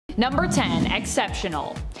Number 10.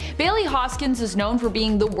 Exceptional. Bailey Hoskins is known for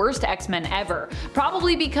being the worst X-Men ever,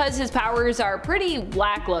 probably because his powers are pretty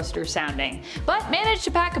lackluster sounding, but managed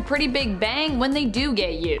to pack a pretty big bang when they do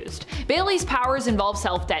get used. Bailey's powers involve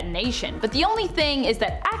self-detonation, but the only thing is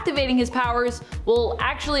that activating his powers will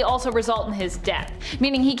actually also result in his death,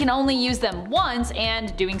 meaning he can only use them once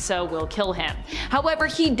and doing so will kill him. However,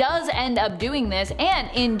 he does end up doing this, and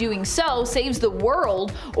in doing so saves the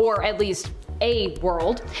world, or at least a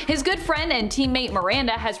world. His good friend and teammate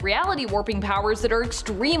Miranda has reality warping powers that are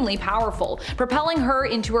extremely powerful, propelling her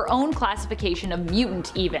into her own classification of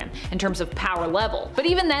mutant even, in terms of power level. But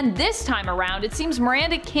even then, this time around, it seems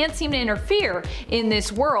Miranda can't seem to interfere in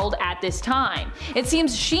this world at this time. It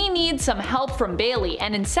seems she needs some help from Bailey,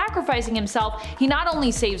 and in sacrificing himself, he not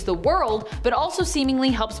only saves the world, but also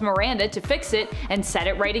seemingly helps Miranda to fix it and set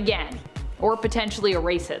it right again. Or potentially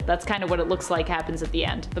erase it. That's kind of what it looks like happens at the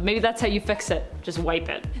end. But maybe that's how you fix it. Just wipe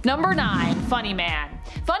it. Number 9. Funny Man.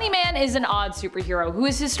 Funny Man is an odd superhero who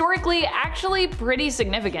is historically actually pretty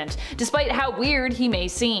significant, despite how weird he may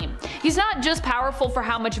seem. He's not just powerful for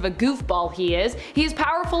how much of a goofball he is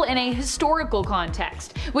powerful in a historical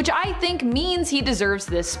context, which I think means he deserves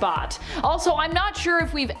this spot. Also, I'm not sure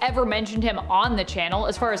if we've ever mentioned him on the channel.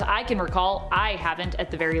 As far as I can recall, I haven't at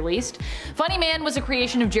the very least. Funny Man was a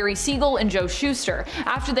creation of Jerry Siegel and Joe Shuster,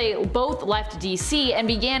 after they both left DC and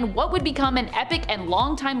began what would become an epic and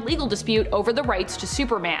long-time legal dispute over the rights to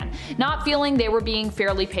Superman, not feeling they were being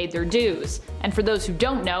fairly paid their dues. And for those who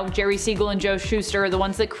don't know, Jerry Siegel and Joe Shuster are the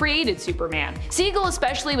ones that created Superman. Siegel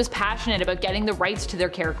especially was passionate about getting the rights to their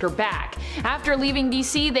character back. After leaving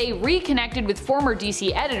DC, they reconnected with former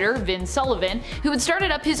DC editor Vin Sullivan, who had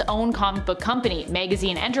started up his own comic book company,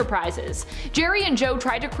 Magazine Enterprises. Jerry and Joe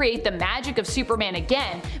tried to create the magic of Superman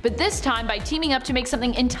again, but this time by teaming up to make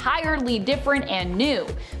something entirely different and new: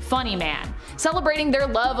 Funny Man. Celebrating their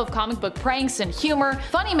love of comic book pranks and humor,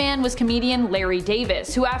 Funny Man was comedian Larry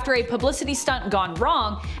Davis, who after a publicity stunt gone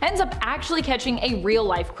wrong, ends up actually catching a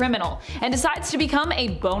real-life criminal, and decides to become a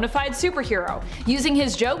bona fide superhero, using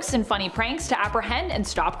his jokes and funny pranks to apprehend and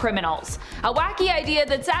stop criminals. A wacky idea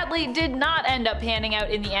that sadly did not end up panning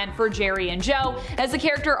out in the end for Jerry and Joe, as the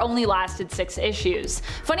character only lasted 6 issues.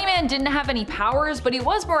 Funny Man didn't have any powers, but he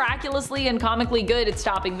was miraculously and comically good at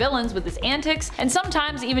stopping villains with his antics, and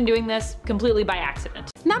sometimes even doing this completely by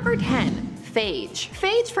accident. Number 10. Phage.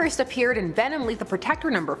 Phage first appeared in Venom Lethal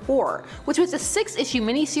Protector number 4, which was a 6-issue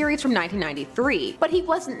miniseries from 1993, but he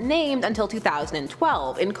wasn't named until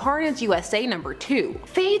 2012 in Carnage USA number 2.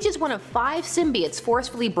 Phage is one of 5 symbiotes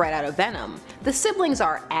forcefully bred out of Venom. The siblings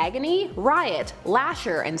are Agony, Riot,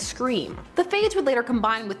 Lasher, and Scream. The Phage would later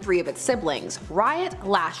combine with 3 of its siblings, Riot,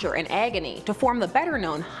 Lasher, and Agony, to form the better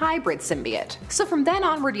known Hybrid symbiote. So from then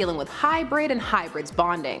on we're dealing with Hybrid and Hybrid's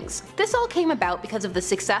bondings. This all came about because of the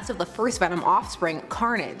success of the first Venom offspring,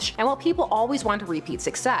 Carnage, and while people always want to repeat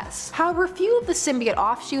success. However, few of the symbiote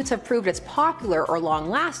offshoots have proved as popular or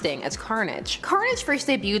long-lasting as Carnage. Carnage first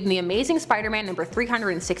debuted in The Amazing Spider-Man number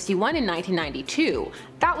 361 in 1992.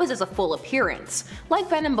 That was as a full appearance. Like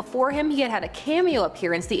Venom before him, he had had a cameo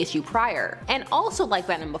appearance the issue prior. And also like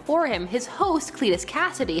Venom before him, his host Cletus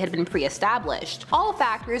Cassidy had been pre-established. All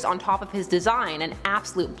factors on top of his design and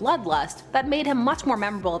absolute bloodlust that made him much more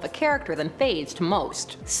memorable of a character than Phage to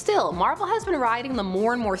most. Still, Marvel has been riding the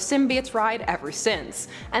more and more symbiotes ride ever since,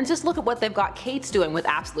 and just look at what they've got Kate's doing with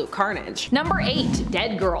Absolute Carnage. Number 8.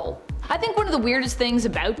 Dead Girl. I think one of the weirdest things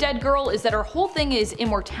about Dead Girl is that her whole thing is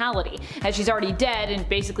immortality, as she's already dead and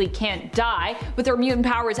basically can't die, with her mutant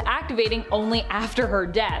powers activating only after her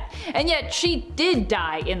death. And yet she did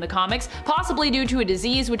die in the comics, possibly due to a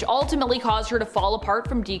disease which ultimately caused her to fall apart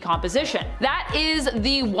from decomposition. That is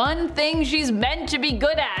the one thing she's meant to be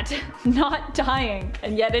good at, not dying,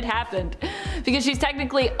 and yet it happened. Because she's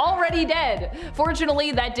technically already dead.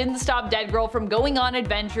 Fortunately, that didn't stop Dead Girl from going on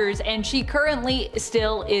adventures, and she currently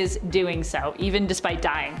still is doing so, even despite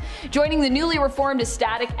dying. Joining the newly reformed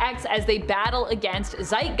Static X as they battle against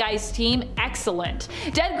Zeitgeist Team Excellent.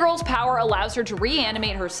 Dead Girl's power allows her to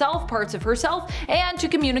reanimate herself, parts of herself, and to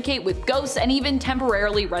communicate with ghosts and even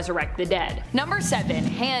temporarily resurrect the dead. Number 7.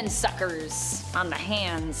 Hand Suckers. On the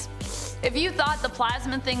hands. If you thought the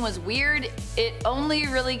plasma thing was weird, it only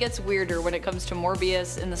really gets weirder when it comes to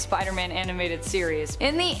Morbius in the Spider-Man animated series.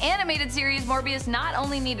 In the animated series, Morbius not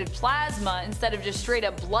only needed plasma instead of just straight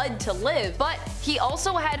up blood to live, but he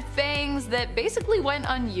also had fangs that basically went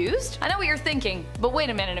unused? I know what you're thinking, but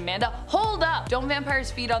wait a minute, Amanda, hold up! Don't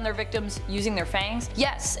vampires feed on their victims using their fangs?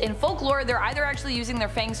 Yes, in folklore they're either actually using their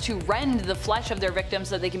fangs to rend the flesh of their victims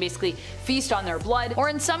so they can basically feast on their blood, or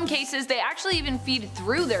in some cases they actually even feed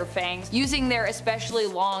through their fangs using their especially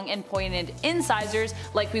long and pointed incisors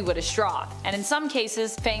like we would a straw. And in some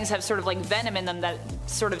cases, fangs have sort of like venom in them that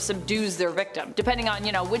sort of subdues their victim, depending on,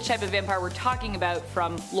 which type of vampire we're talking about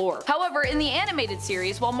from lore. However, in the animated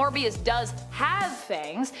series, while Morbius does have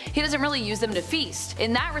fangs, he doesn't really use them to feast.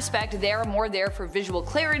 In that respect, they are more there for visual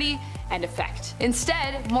clarity and effect.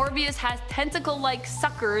 Instead, Morbius has tentacle-like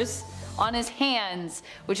suckers on his hands,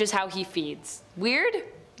 which is how he feeds. Weird?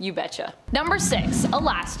 You betcha. Number 6.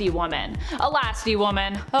 Elasti Woman. Elasti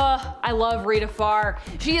Woman. I love Rita Farr.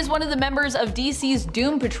 She is one of the members of DC's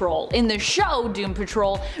Doom Patrol. In the show Doom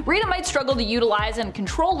Patrol, Rita might struggle to utilize and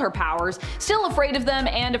control her powers, still afraid of them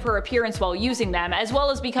and of her appearance while using them, as well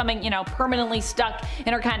as becoming, permanently stuck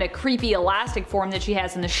in her kind of creepy elastic form that she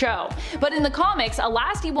has in the show. But in the comics,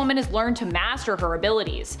 Elasti Woman has learned to master her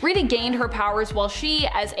abilities. Rita gained her powers while she,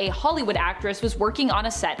 as a Hollywood actress, was working on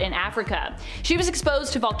a set in Africa. She was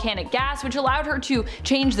exposed to volcanic gas, which allowed her to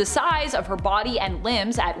change the size of her body and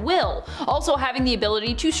limbs at will, also having the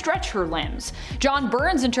ability to stretch her limbs. John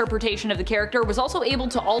Byrne's interpretation of the character was also able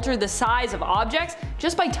to alter the size of objects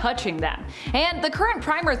just by touching them. And the current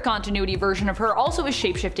Prime Earth continuity version of her also has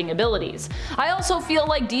shapeshifting abilities. I also feel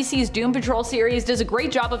like DC's Doom Patrol series does a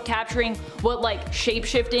great job of capturing what like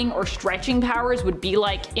shapeshifting or stretching powers would be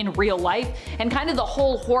like in real life, and kind of the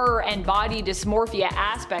whole horror and body dysmorphia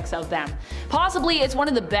aspects of them. Possibly it's one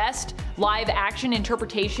of the best live action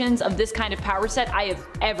interpretations of this kind of power set I have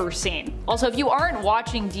ever seen. Also, if you aren't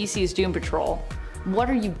watching DC's Doom Patrol, what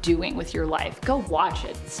are you doing with your life? Go watch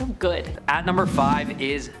it, it's so good. At number 5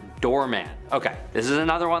 is Doorman. Okay, this is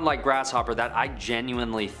another one like Grasshopper that I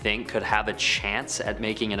genuinely think could have a chance at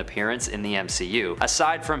making an appearance in the MCU.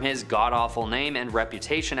 Aside from his god-awful name and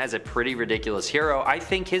reputation as a pretty ridiculous hero, I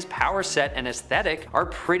think his power set and aesthetic are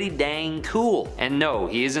pretty dang cool. And no,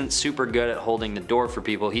 he isn't super good at holding the door for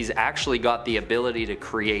people. He's actually got the ability to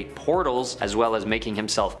create portals as well as making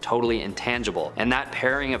himself totally intangible. And that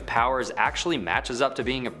pairing of powers actually matches up to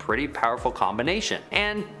being a pretty powerful combination.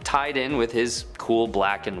 And tied in with his cool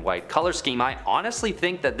black and white color scheme, I honestly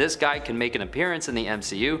think that this guy can make an appearance in the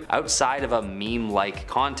MCU outside of a meme-like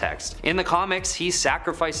context. In the comics, he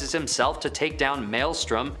sacrifices himself to take down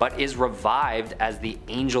Maelstrom, but is revived as the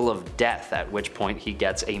Angel of Death, at which point he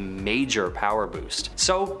gets a major power boost.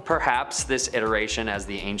 So perhaps this iteration as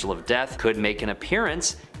the Angel of Death could make an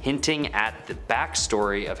appearance, hinting at the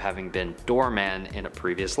backstory of having been Doorman in a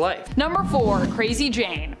previous life. Number 4. Crazy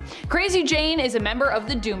Jane. Crazy Jane is a member of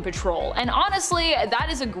the Doom Patrol, and honestly, that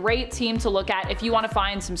is a great team to look at if you want to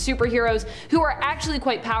find some superheroes who are actually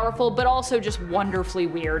quite powerful but also just wonderfully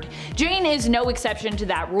weird. Jane is no exception to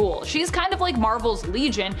that rule. She's kind of like Marvel's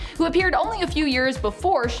Legion, who appeared only a few years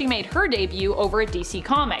before she made her debut over at DC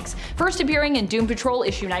Comics, first appearing in Doom Patrol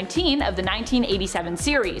issue 19 of the 1987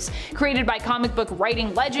 series, created by comic book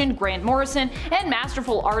writing legend Grant Morrison and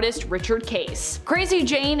masterful artist Richard Case. Crazy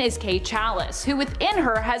Jane is Kay Chalice, who within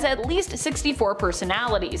her has at least 64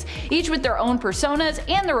 personalities, each with their own personas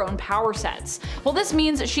and their own power sets. While this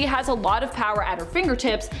means she has a lot of power at her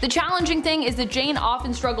fingertips, the challenging thing is that Jane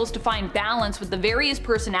often struggles to find balance with the various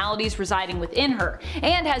personalities residing within her,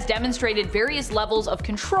 and has demonstrated various levels of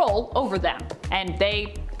control over them, and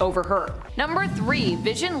they over her. Number 3.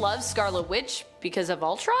 Vision loves Scarlet Witch because of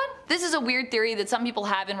Ultron? This is a weird theory that some people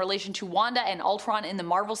have in relation to Wanda and Ultron in the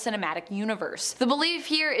Marvel Cinematic Universe. The belief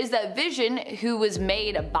here is that Vision, who was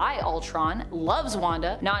made by Ultron, loves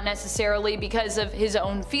Wanda, not necessarily because of his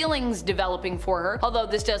own feelings developing for her, although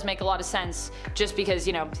this does make a lot of sense just because,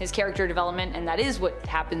 his character development, and that is what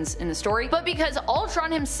happens in the story, but because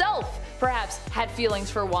Ultron himself perhaps had feelings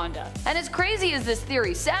for Wanda. And as crazy as this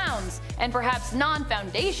theory sounds, and perhaps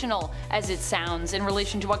non-foundational as it sounds in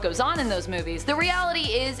relation to what goes on in those movies, the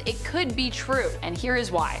reality is it could be true, and here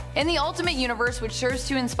is why. In the Ultimate Universe, which serves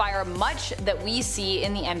to inspire much that we see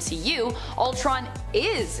in the MCU, Ultron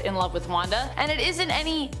is in love with Wanda, and it isn't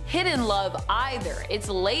any hidden love either. It's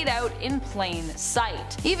laid out in plain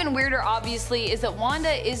sight. Even weirder, obviously, is that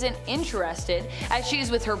Wanda isn't interested, as she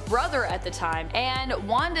is with her brother at the time, and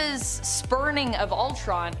Wanda's spurning of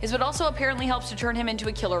Ultron is what also apparently helps to turn him into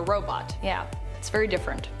a killer robot. Yeah, it's very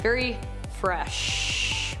different. Very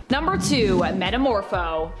fresh. Number 2.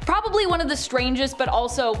 Metamorpho. Probably one of the strangest but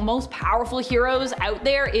also most powerful heroes out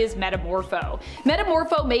there is Metamorpho.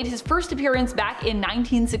 Metamorpho made his first appearance back in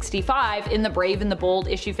 1965 in The Brave and the Bold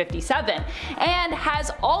issue 57, and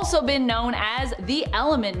has also been known as the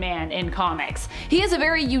Element Man in comics. He has a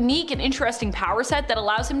very unique and interesting power set that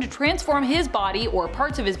allows him to transform his body or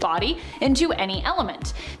parts of his body into any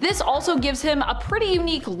element. This also gives him a pretty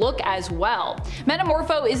unique look as well.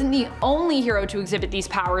 Metamorpho isn't the only hero to exhibit these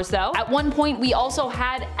powers superpowers though. At one point we also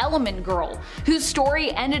had Element Girl, whose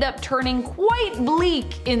story ended up turning quite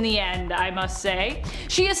bleak in the end, I must say.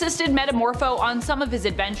 She assisted Metamorpho on some of his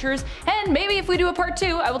adventures, and maybe if we do a part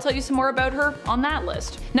 2, I will tell you some more about her on that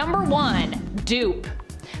list. Number 1. Dupe.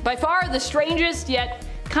 By far the strangest, yet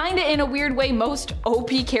kinda in a weird way most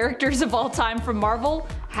OP characters of all time from Marvel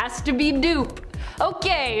has to be Dupe.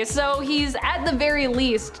 Okay, so he's at the very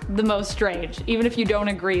least the most strange, even if you don't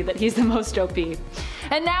agree that he's the most OP.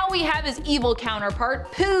 And now we have his evil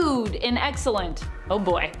counterpart, Pood, in Excellent. Oh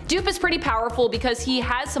boy. Dupe is pretty powerful because he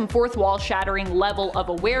has some fourth wall shattering level of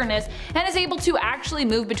awareness and is able to actually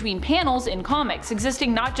move between panels in comics,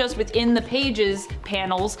 existing not just within the page's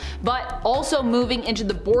panels, but also moving into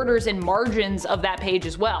the borders and margins of that page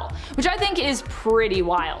as well, which I think is pretty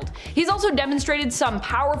wild. He's also demonstrated some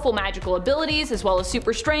powerful magical abilities as well as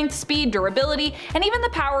super strength, speed, durability, and even the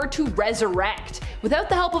power to resurrect, without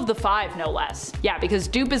the help of the Five no less. Yeah, because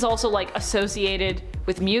Dupe is also like associated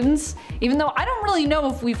with mutants, even though I don't really know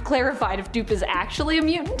if we've clarified if Dupe is actually a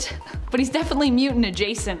mutant, but he's definitely mutant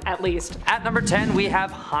adjacent at least. At number 10 we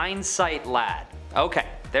have Hindsight Lad. Okay,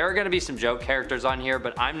 there are gonna be some joke characters on here,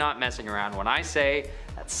 but I'm not messing around when I say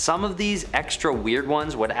that some of these extra weird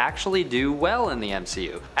ones would actually do well in the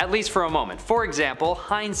MCU, at least for a moment. For example,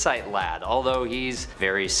 Hindsight Lad, although he's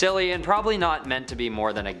very silly and probably not meant to be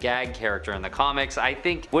more than a gag character in the comics, I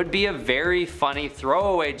think would be a very funny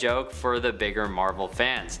throwaway joke for the bigger Marvel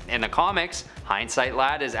fans. In the comics, Hindsight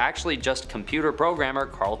Lad is actually just computer programmer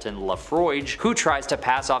Carlton Lafroige, who tries to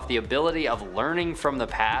pass off the ability of learning from the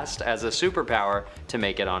past as a superpower to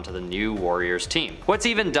make it onto the new Warriors team. What's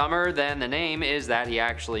even dumber than the name is that he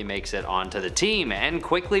actually makes it onto the team and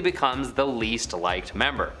quickly becomes the least liked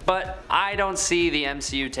member. But I don't see the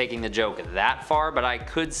MCU taking the joke that far, but I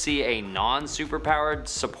could see a non-superpowered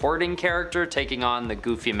supporting character taking on the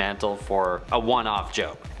goofy mantle for a one-off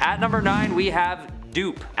joke. At number 9 we have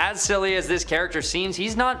Dupe. As silly as this character seems,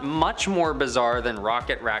 he's not much more bizarre than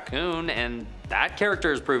Rocket Raccoon, and that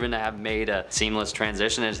character has proven to have made a seamless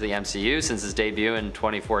transition into the MCU since his debut in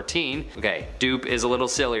 2014. Okay, Dupe is a little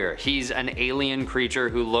sillier. He's an alien creature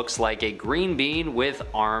who looks like a green bean with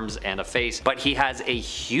arms and a face, but he has a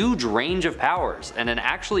huge range of powers and an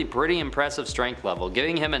actually pretty impressive strength level,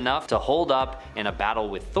 giving him enough to hold up in a battle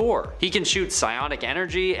with Thor. He can shoot psionic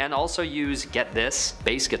energy and also use, get this,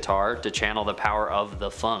 bass guitar to channel the power of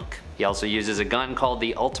the funk. He also uses a gun called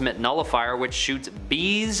the Ultimate Nullifier, which shoots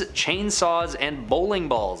bees, chainsaws, and bowling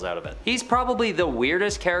balls out of it. He's probably the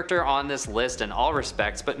weirdest character on this list in all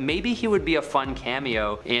respects, but maybe he would be a fun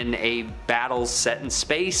cameo in a battle set in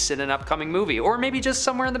space in an upcoming movie, or maybe just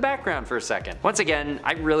somewhere in the background for a second. Once again,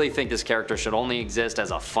 I really think this character should only exist as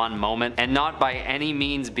a fun moment and not by any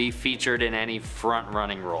means be featured in any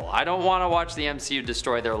front-running role. I don't want to watch the MCU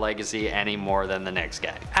destroy their legacy any more than the next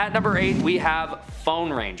guy. At number 8 we have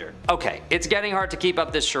Phone Ranger. Okay, it's getting hard to keep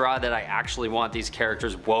up this charade that I actually want these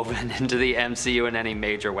characters woven into the MCU in any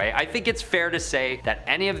major way. I think it's fair to say that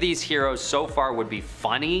any of these heroes so far would be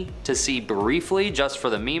funny to see briefly just for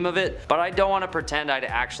the meme of it, but I don't want to pretend I'd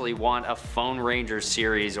actually want a Phone Ranger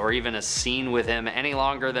series or even a scene with him any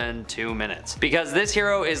longer than 2 minutes. Because this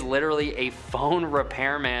hero is literally a phone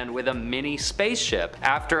repairman with a mini spaceship.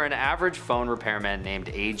 After an average phone repairman named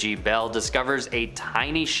A.G. Bell discovers a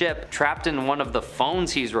tiny ship trapped in one of the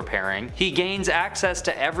phones he's repairing, he gains access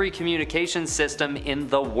to every communication system in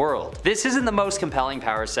the world. This isn't the most compelling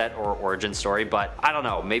power set or origin story, but I don't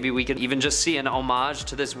know, maybe we could even just see an homage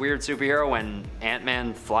to this weird superhero when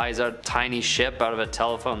Ant-Man flies a tiny ship out of a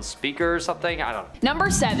telephone speaker or something, I don't know.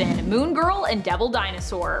 Number 7. Moon Girl and Devil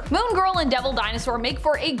Dinosaur. Moon Girl and Devil Dinosaur make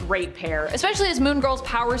for a great pair, especially as Moon Girl's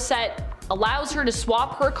power set allows her to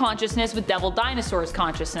swap her consciousness with Devil Dinosaur's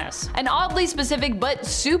consciousness. An oddly specific but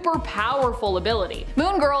super powerful ability.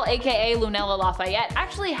 Moon Girl, aka Lunella Lafayette,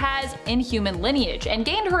 actually has inhuman lineage and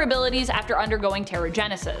gained her abilities after undergoing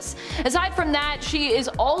Terrigenesis. Aside from that, she is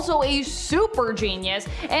also a super genius,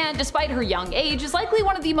 and despite her young age, is likely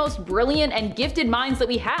one of the most brilliant and gifted minds that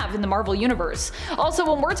we have in the Marvel Universe. Also,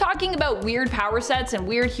 when we're talking about weird power sets and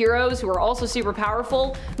weird heroes who are also super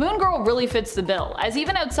powerful, Moon Girl really fits the bill, as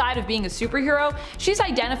even outside of being a superhero, she's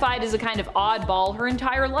identified as a kind of oddball her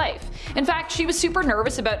entire life. In fact, she was super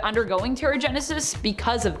nervous about undergoing Terrigenesis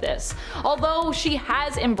because of this. Although she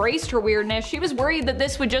has embraced her weirdness, she was worried that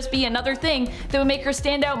this would just be another thing that would make her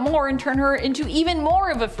stand out more and turn her into even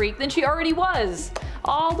more of a freak than she already was.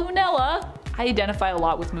 Aw, Lunella. I identify a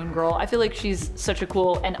lot with Moon Girl. I feel like she's such a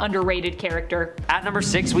cool and underrated character. At number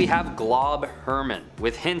 6 we have Glob Herman.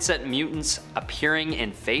 With hints at mutants appearing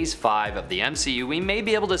in Phase 5 of the MCU, we may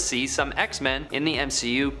be able to see some X-Men in the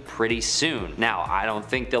MCU pretty soon. Now, I don't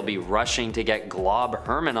think they'll be rushing to get Glob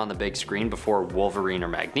Herman on the big screen before Wolverine or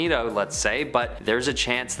Magneto, let's say, but there's a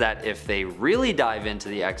chance that if they really dive into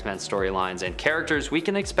the X-Men storylines and characters, we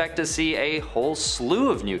can expect to see a whole slew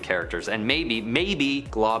of new characters, and maybe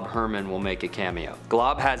Glob Herman will make a cameo.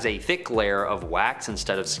 Glob has a thick layer of wax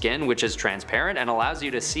instead of skin, which is transparent and allows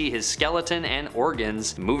you to see his skeleton and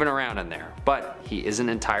organs moving around in there. But he isn't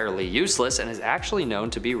entirely useless and is actually known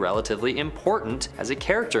to be relatively important as a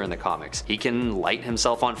character in the comics. He can light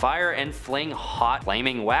himself on fire and fling hot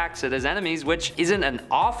flaming wax at his enemies, which isn't an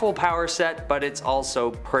awful power set, but it's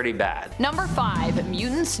also pretty bad. Number 5.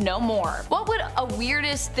 Mutants No More. What would a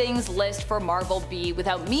weirdest things list for Marvel be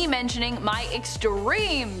without me mentioning my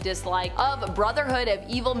extreme dislike of Brotherhood of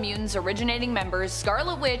Evil Mutants originating members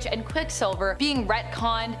Scarlet Witch and Quicksilver being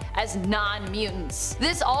retconned as non-mutants.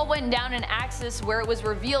 This all went down in Axis, where it was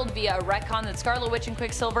revealed via a retcon that Scarlet Witch and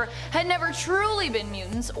Quicksilver had never truly been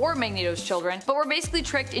mutants or Magneto's children, but were basically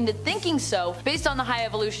tricked into thinking so based on the High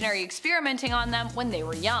Evolutionary experimenting on them when they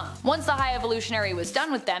were young. Once the High Evolutionary was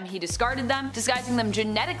done with them, he discarded them, disguising them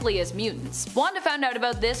genetically as mutants. Wanda found out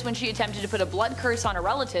about this when she attempted to put a blood curse on her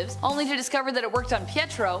relatives, only to discover that it worked on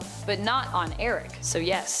Pietro, but not on Eric. So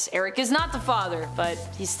yes, Eric is not the father, but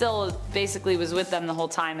he still basically was with them the whole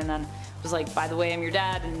time and then was like, by the way, I'm your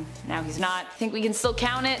dad, and now he's not. I think we can still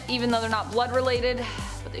count it, even though they're not blood related,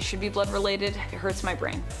 but they should be blood related. It hurts my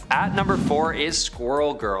brain. At number 4 is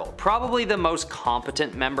Squirrel Girl. Probably the most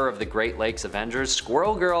competent member of the Great Lakes Avengers,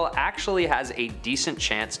 Squirrel Girl actually has a decent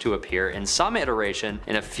chance to appear in some iteration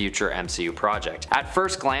in a future MCU project. At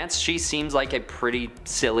first glance, she seems like a pretty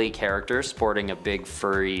silly character sporting a big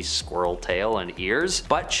furry squirrel tail and ears,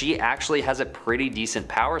 but she actually has a pretty decent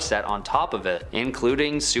power set on top of it,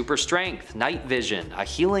 including super strength, night vision, a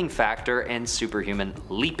healing factor, and superhuman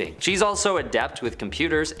leaping. She's also adept with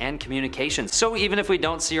computers and communications, so even if we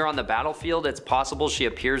don't see her on the battlefield, it's possible she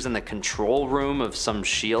appears in the control room of some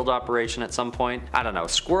SHIELD operation at some point. I don't know,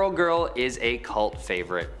 Squirrel Girl is a cult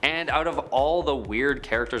favorite, and out of all the weird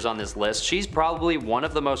characters on this list, she's probably one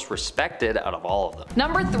of the most respected out of all of them.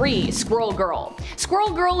 Number 3. Squirrel Girl.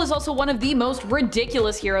 Squirrel Girl is also one of the most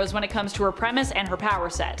ridiculous heroes when it comes to her premise and her power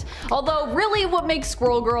set. Although really what makes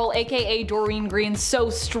Squirrel Girl, aka Doreen Green, so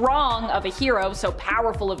strong of a hero, so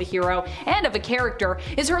powerful of a hero, and of a character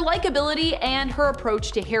is her likability and her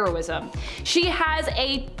approach to heroism. She has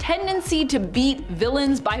a tendency to beat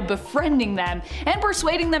villains by befriending them and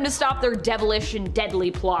persuading them to stop their devilish and deadly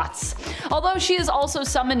plots. Although she has also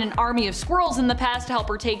summoned an army of squirrels in the past to help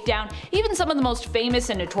her take down even some of the most famous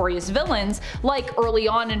and notorious villains, like early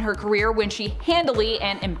on in her career when she handily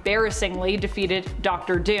and embarrassingly defeated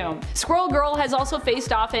Dr. Doom. Squirrel Girl has also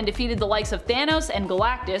faced off and defeated the likes of Thanos and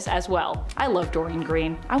Galactus as well. I love Doreen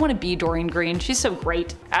Green. I want to be Doreen Green. She's so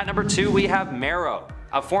great. At number 2 we have Marrow.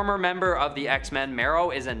 A former member of the X-Men, Marrow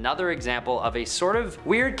is another example of a sort of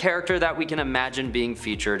weird character that we can imagine being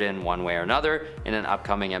featured in one way or another in an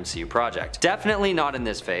upcoming MCU project. Definitely not in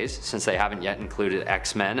this phase, since they haven't yet included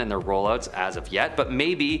X-Men in their rollouts as of yet, but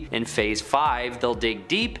maybe in Phase 5 they'll dig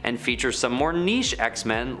deep and feature some more niche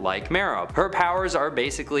X-Men like Marrow. Her powers are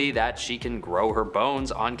basically that she can grow her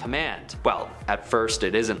bones on command. Well, at first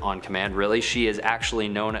it isn't on command really, she is actually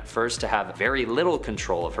known at first to have very little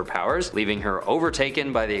control of her powers, leaving her overtaken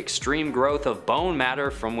by the extreme growth of bone matter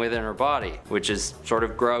from within her body, which is sort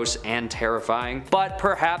of gross and terrifying, but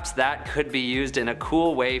perhaps that could be used in a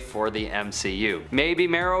cool way for the MCU. Maybe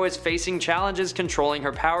Marrow is facing challenges controlling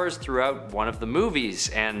her powers throughout one of the movies,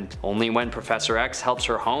 and only when Professor X helps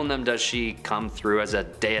her hone them does she come through as a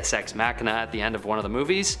Deus Ex Machina at the end of one of the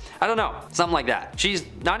movies. I don't know, something like that. She's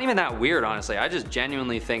not even that weird, honestly. I just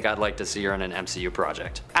genuinely think I'd like to see her in an MCU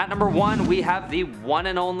project. At number 1 we have the one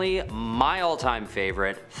and only, my all-time favorite,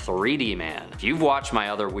 3D Man. If you've watched my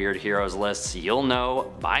other weird heroes lists, you'll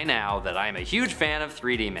know by now that I am a huge fan of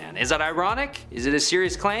 3D Man. Is that ironic? Is it a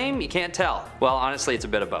serious claim? You can't tell. Well, honestly, it's a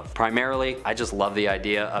bit of both. Primarily, I just love the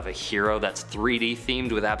idea of a hero that's 3D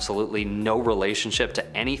themed with absolutely no relationship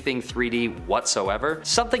to anything 3D whatsoever.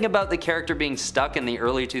 Something about the character being stuck in the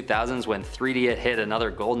early 2000s when 3D had hit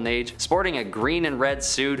another golden age, sporting a green and red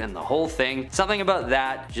suit and the whole thing, something about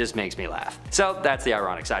that just makes me laugh. So that's the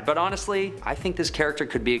ironic side, but honestly, I think this character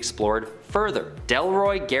could be explored further.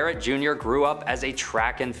 Delroy Garrett Jr. grew up as a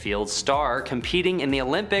track and field star, competing in the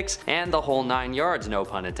Olympics and the whole 9 yards, no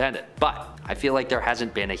pun intended. But I feel like there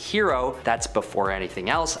hasn't been a hero that's before anything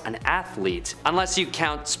else an athlete. Unless you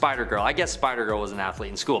count Spider-Girl. I guess Spider-Girl was an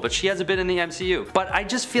athlete in school, but she hasn't been in the MCU. But I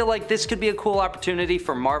just feel like this could be a cool opportunity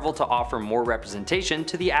for Marvel to offer more representation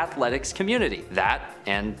to the athletics community. That,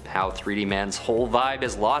 and how 3D Man's whole vibe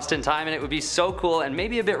is lost in time, and it would be so cool and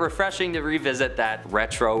maybe a bit refreshing to revisit that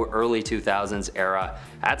retro early 2000s era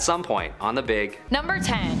at some point on the big. Number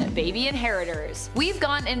 10. Baby Inheritors. We've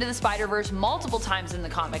gone into the Spider-Verse multiple times in the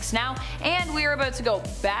comics now, and we are about to go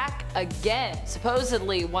back again.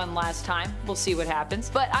 Supposedly one last time. We'll see what happens.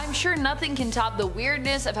 But I'm sure nothing can top the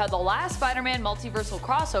weirdness of how the last Spider-Man multiversal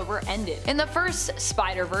crossover ended. In the first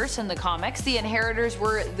Spider-Verse in the comics, the Inheritors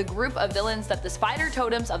were the group of villains that the Spider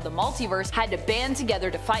Totems of the multiverse had to band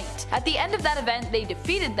together to fight. At the end of that event, they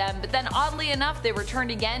defeated them, but then oddly enough, they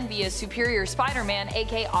returned again via Superior Spider-Man,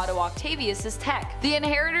 aka Otto Octavius' tech. The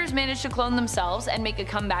Inheritors managed to clone themselves and make a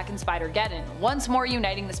comeback in Spider-Geddon, once more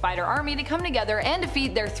uniting the Spider Army to come together and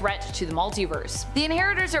defeat their threat to the multiverse. The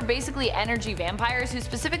Inheritors are basically energy vampires who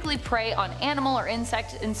specifically prey on animal or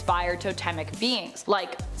insect-inspired totemic beings,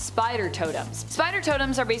 like Spider Totems. Spider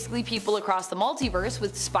Totems are basically people across the multiverse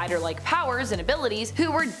with spider-like powers and abilities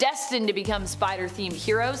who were destined to become spider-themed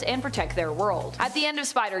heroes and protect their world. At the end of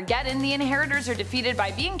Spider-Geddon, the Inheritors are defeated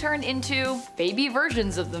by being turned into baby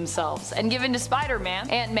versions of themselves and given to Spider-Man,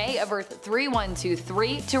 Aunt May of Earth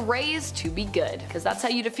 3123, to raise to be good. Because that's how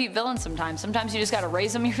you defeat villains sometimes. Sometimes you just gotta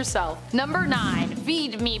raise them yourself. Number 9.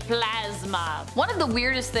 Feed me plasma. One of the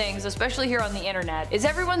weirdest things, especially here on the internet, is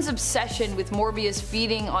everyone's obsession with Morbius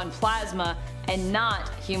feeding on plasma and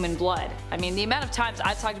not human blood. I mean, the amount of times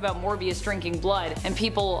I've talked about Morbius drinking blood and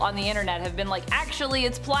people on the internet have been like, actually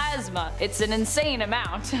it's plasma. It's an insane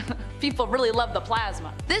amount. People really love the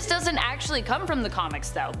plasma. This doesn't actually come from the comics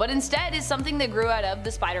though, but instead is something that grew out of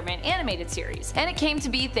the Spider-Man animated series. And it came to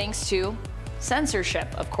be thanks to censorship,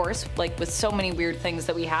 of course, like with so many weird things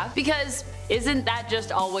that we have, because isn't that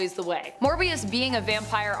just always the way? Morbius being a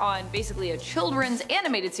vampire on basically a children's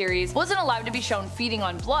animated series wasn't allowed to be shown feeding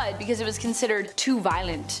on blood because it was considered too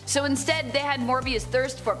violent. So instead they had Morbius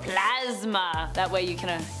thirst for plasma. That way you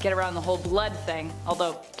can get around the whole blood thing,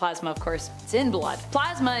 although plasma of course it's in blood.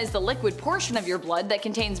 Plasma is the liquid portion of your blood that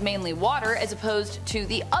contains mainly water as opposed to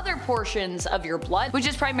the other portions of your blood, which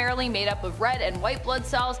is primarily made up of red and white blood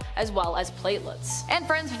cells as well as platelets. And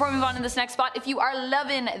friends, before we move on to this next spot, if you are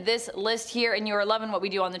loving this list here and you are loving what we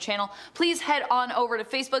do on the channel, please head on over to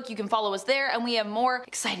Facebook. You can follow us there and we have more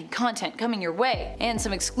exciting content coming your way and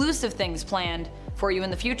some exclusive things planned for you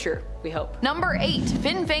in the future, we hope. Number 8.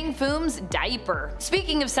 Fin Fang Foom's diaper.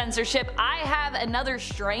 Speaking of censorship, I have another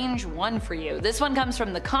strange one for you. This one comes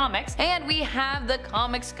from the comics, and we have the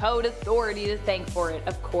Comics Code Authority to thank for it,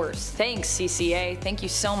 of course. Thanks, CCA. Thank you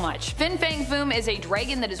so much. Fin Fang Foom is a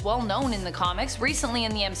dragon that is well known in the comics. Recently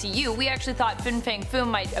in the MCU, we actually thought Fin Fang Foom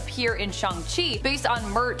might appear in Shang-Chi based on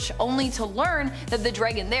merch, only to learn that the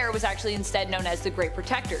dragon there was actually instead known as the Great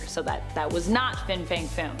Protector, so that was not Fin Fang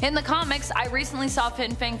Foom. In the comics, I recently saw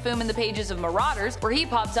Fin Fang Foom in the pages of Marauders, where he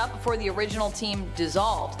pops up before the original team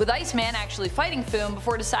dissolved, with Iceman actually fighting Foom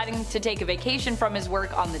before deciding to take a vacation from his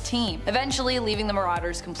work on the team, eventually leaving the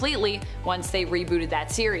Marauders completely once they rebooted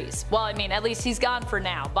that series. Well, I mean, at least he's gone for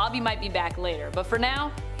now. Bobby might be back later, but for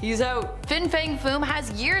now, he's out. Fin Fang Foom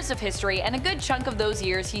has years of history, and a good chunk of those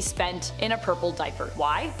years he spent in a purple diaper.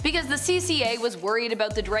 Why? Because the CCA was worried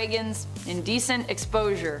about the dragon's indecent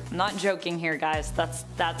exposure. I'm not joking here, guys.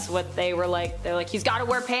 That's what they were like. They're like, he's gotta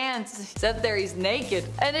wear pants. He's out there, he's naked.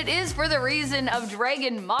 And it is for the reason of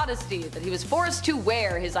dragon modesty that he was forced to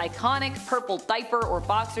wear his iconic purple diaper or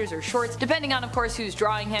boxers or shorts, depending on, of course, who's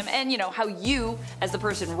drawing him and, you know, how you, as the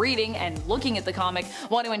person reading and looking at the comic,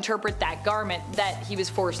 want to interpret that garment that he was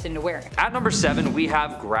forced into wearing. At number 7, we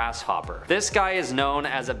have Grasshopper. This guy is known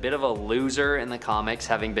as a bit of a loser in the comics,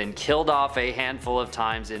 having been killed off a handful of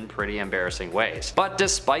times in pretty embarrassing ways. But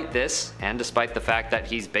despite this, and despite the fact that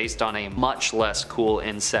he's based on a much less cool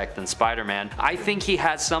insect than Spider-Man, I think he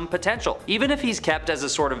has some potential. Even if he's kept as a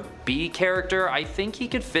sort of B character, I think he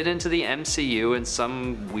could fit into the MCU in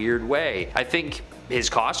some weird way. I think his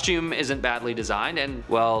costume isn't badly designed, and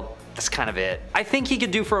well, that's kind of it. I think he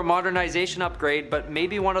could do for a modernization upgrade, but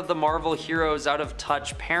maybe one of the Marvel heroes' out of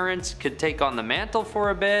touch parents could take on the mantle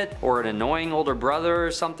for a bit, or an annoying older brother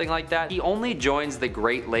or something like that. He only joins the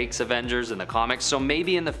Great Lakes Avengers in the comics, so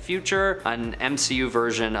maybe in the future an MCU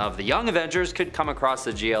version of the Young Avengers could come across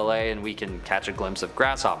the GLA and we can catch a glimpse of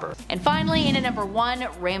Grasshopper. And finally, in at number 1,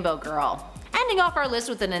 Rainbow Girl. Ending off our list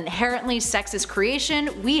with an inherently sexist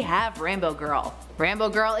creation, we have Rainbow Girl. Rainbow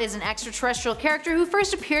Girl is an extraterrestrial character who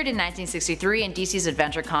first appeared in 1963 in DC's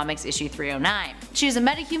Adventure Comics issue 309. She is a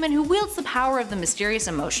metahuman who wields the power of the mysterious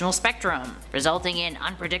emotional spectrum, resulting in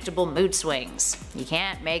unpredictable mood swings. You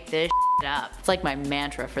can't make this up. It's like my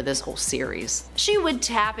mantra for this whole series. She would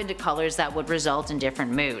tap into colors that would result in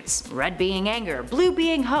different moods, red being anger, blue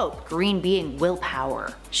being hope, green being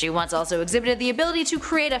willpower. She once also exhibited the ability to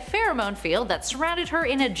create a pheromone field that surrounded her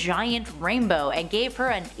in a giant rainbow and gave her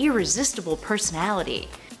an irresistible personality.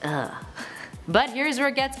 Ugh. But here's where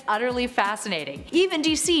it gets utterly fascinating. Even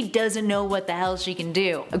DC doesn't know what the hell she can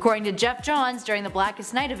do. According to Jeff Johns, during the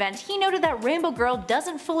Blackest Night event, he noted that Rainbow Girl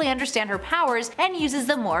doesn't fully understand her powers and uses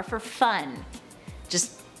them more for fun.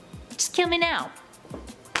 Just kill me now.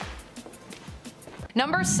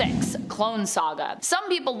 Number 6. Clone Saga. Some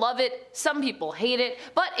people love it, some people hate it,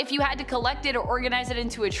 but if you had to collect it or organize it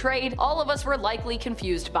into a trade, all of us were likely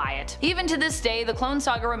confused by it. Even to this day, the Clone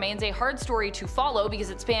Saga remains a hard story to follow because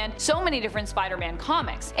it spanned so many different Spider-Man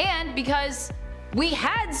comics, and because we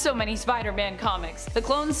had so many Spider-Man comics. The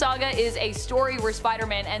Clone Saga is a story where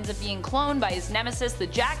Spider-Man ends up being cloned by his nemesis, the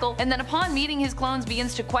Jackal, and then upon meeting his clones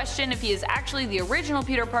begins to question if he is actually the original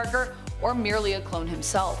Peter Parker or merely a clone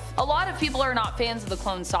himself. A lot of people are not fans of the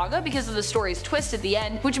Clone Saga because of the story's twist at the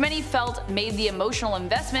end, which many felt made the emotional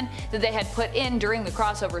investment that they had put in during the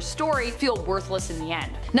crossover story feel worthless in the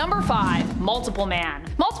end. Number 5. Multiple Man.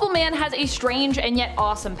 Multiple Man has a strange and yet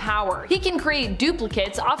awesome power. He can create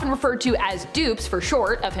duplicates, often referred to as dupes for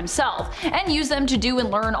short, of himself, and use them to do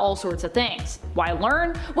and learn all sorts of things. Why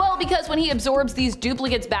learn? Well, because when he absorbs these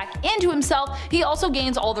duplicates back into himself, he also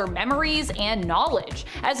gains all their memories and knowledge,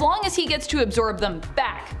 as long as he gets to absorb them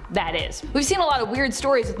back, that is. We've seen a lot of weird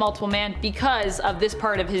stories with Multiple Man because of this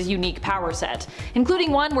part of his unique power set,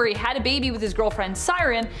 including one where he had a baby with his girlfriend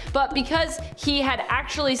Siren, but because he had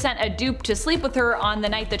actually sent a dupe to sleep with her on the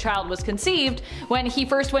night the child was conceived, when he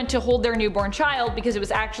first went to hold their newborn child because it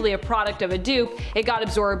was actually a product of a dupe, it got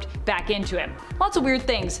absorbed back into him. Lots of weird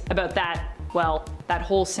things about that. Well, that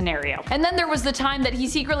whole scenario. And then there was the time that he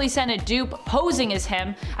secretly sent a dupe posing as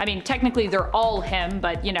him, I mean technically they're all him,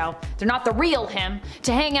 but you know, they're not the real him,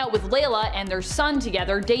 to hang out with Layla and their son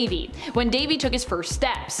together, Davey, when Davey took his first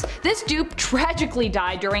steps. This dupe tragically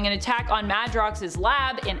died during an attack on Madrox's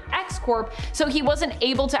lab in X-Corp, so he wasn't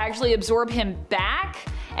able to actually absorb him back,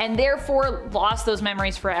 and therefore lost those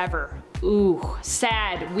memories forever. Ooh,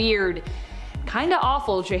 sad, weird. Kinda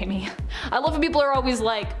awful, Jamie. I love when people are always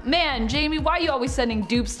like, man, Jamie, why are you always sending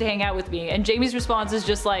dupes to hang out with me? And Jamie's response is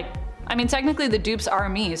just like, I mean technically the dupes are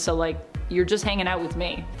me, so like, you're just hanging out with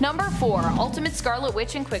me. Number 4. Ultimate Scarlet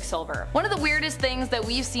Witch and Quicksilver. One of the weirdest things that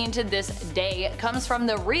we've seen to this day comes from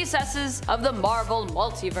the recesses of the Marvel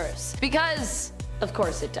multiverse. Because of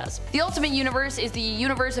course it does. The Ultimate Universe is the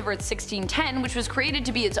universe of Earth 1610, which was created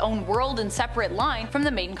to be its own world and separate line from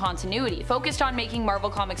the main continuity, focused on making Marvel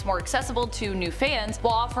Comics more accessible to new fans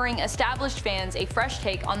while offering established fans a fresh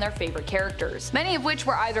take on their favorite characters, many of which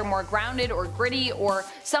were either more grounded or gritty or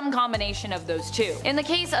some combination of those two. In the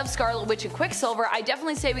case of Scarlet Witch and Quicksilver, I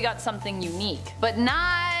definitely say we got something unique, but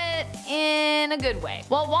not in a good way.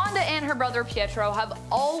 While Wanda and her brother Pietro have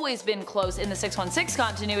always been close in the 616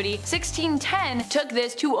 continuity, 1610 took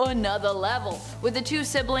this to another level, with the two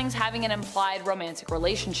siblings having an implied romantic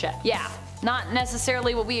relationship. Yeah, not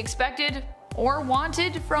necessarily what we expected or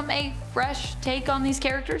wanted from a fresh take on these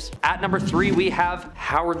characters. At number 3 we have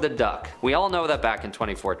Howard the Duck. We all know that back in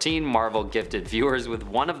 2014 Marvel gifted viewers with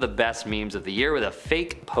one of the best memes of the year with a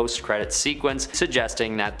fake post-credits sequence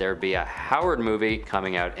suggesting that there'd be a Howard movie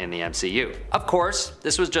coming out in the MCU. Of course,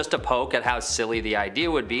 this was just a poke at how silly the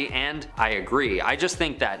idea would be, and I agree. I just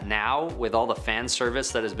think that now, with all the fan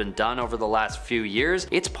service that has been done over the last few years,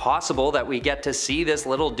 it's possible that we get to see this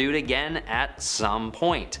little dude again at some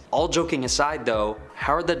point. All joking aside though,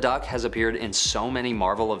 Howard the Duck has appeared in so many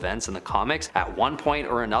Marvel events in the comics at one point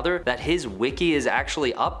or another that his wiki is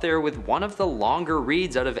actually up there with one of the longer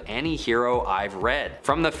reads out of any hero I've read.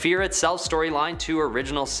 From the Fear Itself storyline to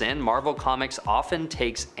Original Sin, Marvel Comics often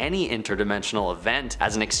takes any interdimensional event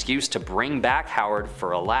as an excuse to bring back Howard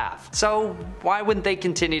for a laugh. So why wouldn't they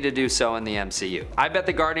continue to do so in the MCU? I bet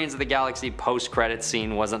the Guardians of the Galaxy post-credits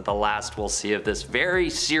scene wasn't the last we'll see of this very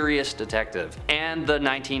serious detective. And the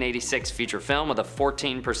 1986 feature film with a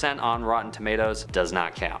 14% on Rotten Tomatoes does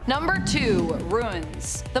not count. Number 2.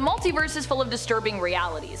 Ruins. The multiverse is full of disturbing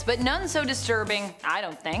realities, but none so disturbing, I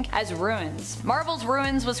don't think, as Ruins. Marvel's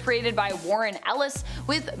Ruins was created by Warren Ellis,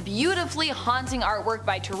 with beautifully haunting artwork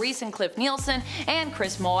by Therese and Cliff Nielsen and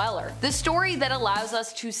Chris Moeller. The story that allows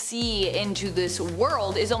us to see into this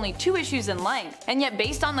world is only 2 issues in length, and yet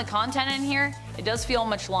based on the content in here, it does feel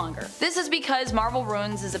much longer. This is because Marvel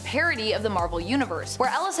Ruins is a parody of the Marvel Universe, where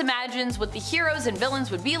Ellis imagines what the heroes and villains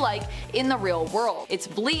would be like in the real world. It's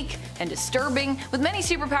bleak and disturbing, with many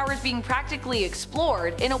superpowers being practically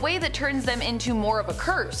explored in a way that turns them into more of a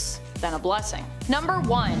curse than a blessing. Number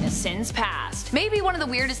 1. Sins Past. Maybe one of the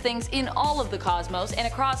weirdest things in all of the cosmos and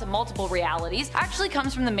across multiple realities actually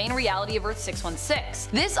comes from the main reality of Earth 616.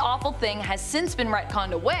 This awful thing has since been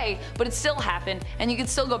retconned away, but it still happened, and you can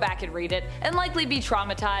still go back and read it, and likely be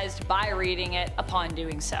traumatized by reading it upon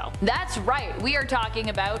doing so. That's right, we are talking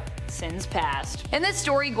about Sins Past. In this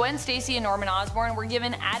story, Gwen Stacy and Norman Osborn were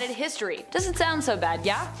given added history. Doesn't sound so bad,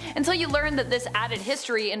 yeah? Until you learn that this added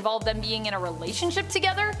history involved them being in a relationship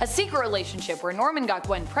together, a secret relationship where Norman got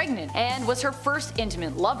Gwen pregnant and was her first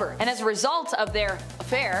intimate lover. And as a result of their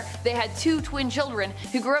affair, they had 2 twin children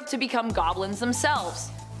who grew up to become goblins themselves.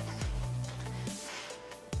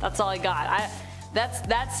 That's all I got.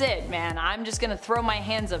 That's it, man. I'm just gonna throw my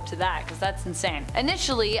hands up to that because that's insane.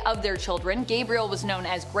 Initially, of their children, Gabriel was known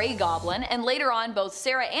as Grey Goblin, and later on both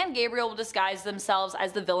Sarah and Gabriel will disguise themselves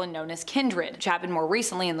as the villain known as Kindred, which happened more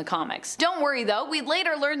recently in the comics. Don't worry though, we'd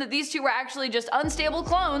later learn that these 2 were actually just unstable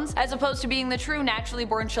clones, as opposed to being the true naturally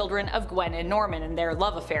born children of Gwen and Norman and their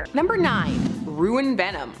love affair. Number 9. Ruin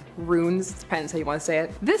Venom. Runes, depends how you want to say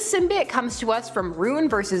it. This symbiote comes to us from Ruin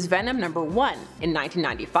vs. Venom number 1 in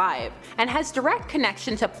 1995, and has direct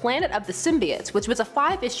connection to Planet of the Symbiotes, which was a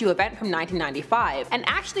 5-issue event from 1995, and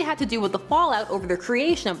actually had to do with the fallout over the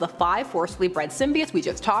creation of the 5 forcefully bred symbiotes we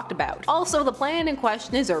just talked about. Also, the planet in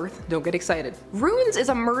question is Earth, don't get excited. Ruins is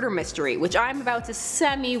a murder mystery, which I'm about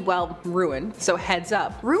to ruin, so heads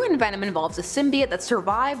up. Ruin Venom involves a symbiote that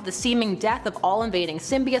survived the seeming death of all invading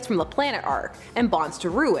symbiotes from the planet arc, and bonds to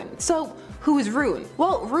Ruin. So, who is Ruin?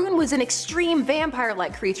 Well, Ruin was an extreme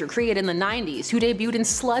vampire-like creature created in the 90s who debuted in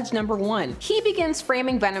Sludge number 1. He begins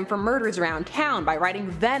framing Venom for murders around town by writing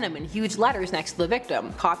Venom in huge letters next to the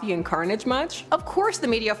victim. Copying Carnage much? Of course the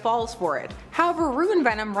media falls for it. However, Ruin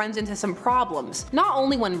Venom runs into some problems, not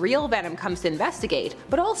only when real Venom comes to investigate,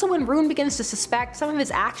 but also when Ruin begins to suspect some of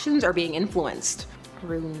his actions are being influenced.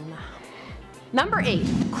 Ruin. Number 8.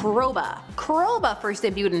 Kroba. Kroba first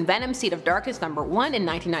debuted in Venom Seed of Darkness number 1 in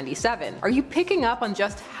 1997. Are you picking up on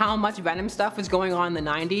just how much Venom stuff was going on in the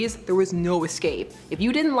 90s? There was no escape. If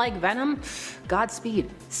you didn't like Venom, Godspeed.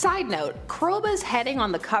 Side note, Kroba's heading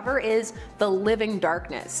on the cover is The Living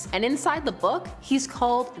Darkness, and inside the book, he's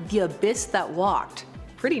called The Abyss That Walked.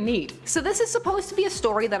 Pretty neat. So this is supposed to be a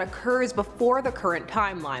story that occurs before the current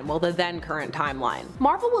timeline, well the then current timeline.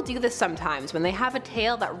 Marvel will do this sometimes when they have a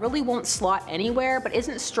tale that really won't slot anywhere but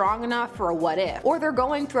isn't strong enough for a what if, or they're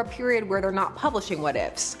going through a period where they're not publishing what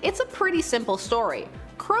ifs. It's a pretty simple story.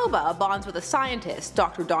 Kroba bonds with a scientist,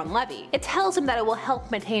 Dr. Don Levy. It tells him that it will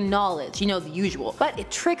help maintain knowledge, you know, the usual, but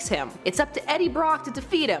it tricks him. It's up to Eddie Brock to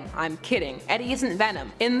defeat him. I'm kidding, Eddie isn't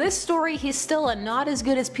Venom. In this story, he's still a not as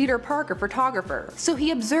good as Peter Parker photographer, so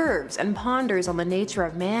he observes and ponders on the nature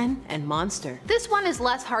of man and monster. This one is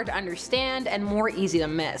less hard to understand and more easy to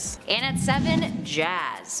miss. And at 7,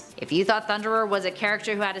 Jazz. If you thought Thunderer was a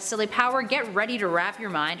character who had a silly power, get ready to wrap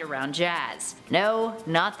your mind around Jazz. No,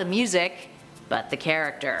 not the music, but the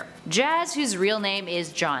character. Jazz, whose real name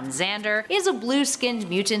is John Xander, is a blue-skinned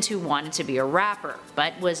mutant who wanted to be a rapper,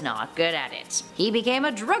 but was not good at it. He became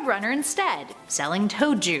a drug runner instead, selling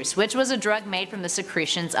toad juice, which was a drug made from the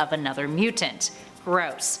secretions of another mutant.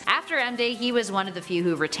 Gross. After M-Day, he was one of the few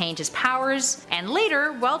who retained his powers, and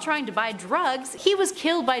later, while trying to buy drugs, he was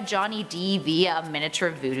killed by Johnny D via a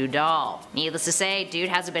miniature voodoo doll. Needless to say, dude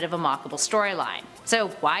has a bit of a mockable storyline. So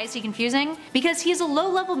why is he confusing? Because he's a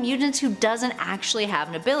low-level mutant who doesn't actually have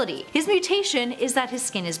an ability. His mutation is that his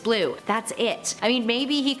skin is blue. That's it. I mean,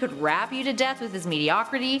 maybe he could rap you to death with his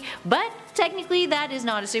mediocrity, but technically that is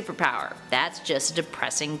not a superpower. That's just a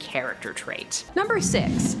depressing character trait. Number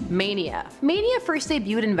 6. Mania. Mania first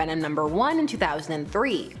debuted in Venom number 1 in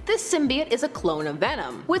 2003. This symbiote is a clone of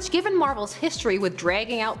Venom, which given Marvel's history with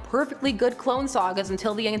dragging out perfectly good clone sagas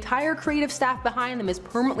until the entire creative staff behind them is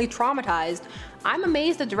permanently traumatized, I'm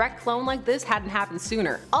amazed a direct clone like this hadn't happened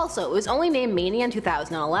sooner. Also, it was only named Mania in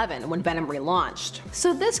 2011 when Venom relaunched.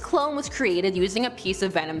 So this clone was created using a piece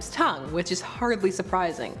of Venom's tongue, which is hardly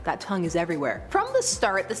surprising. That tongue is everywhere. From the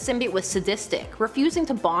start, the symbiote was sadistic, refusing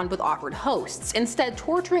to bond with awkward hosts, instead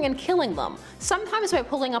torturing and killing them, sometimes by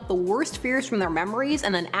pulling up the worst fears from their memories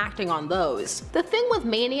and then acting on those. The thing with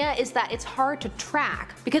Mania is that it's hard to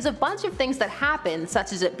track, because a bunch of things that happen,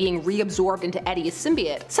 such as it being reabsorbed into Eddie's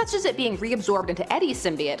symbiote,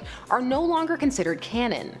 are no longer considered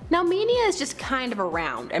canon. Now Mania is just kind of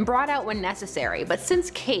around and brought out when necessary, but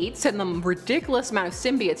since Kate's and the ridiculous amount of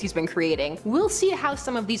symbiotes he's been creating, we'll see how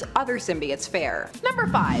some of these other symbiotes fare. Number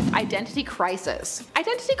 5. Identity Crisis.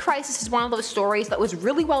 Identity Crisis is one of those stories that was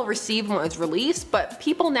really well received when it was released, but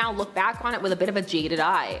people now look back on it with a bit of a jaded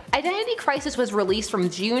eye. Identity Crisis was released from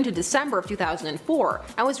June to December of 2004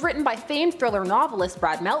 and was written by famed thriller novelist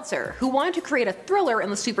Brad Meltzer, who wanted to create a thriller in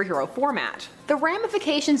the superhero format. The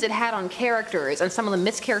ramifications it had on characters and some of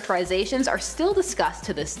the mischaracterizations are still discussed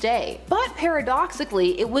to this day, but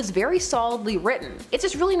paradoxically it was very solidly written. It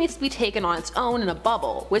just really needs to be taken on its own in a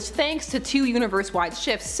bubble, which thanks to 2 universe-wide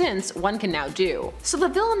shifts since, one can now do. So the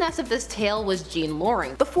villainess of this tale was Jean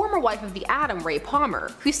Loring, the former wife of the Atom, Ray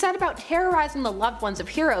Palmer, who set about terrorizing the loved ones of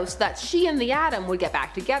heroes so that she and the Atom would get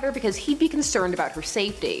back together because he'd be concerned about her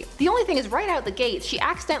safety. The only thing is, right out the gate she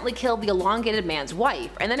accidentally killed the elongated man's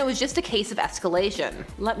wife, and then it was just a case of escalation.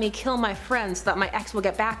 Let me kill my friend so that my ex will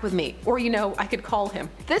get back with me, or I could call him.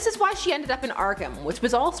 This is why she ended up in Arkham, which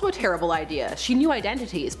was also a terrible idea. She knew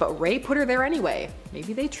identities, but Ray put her there anyway.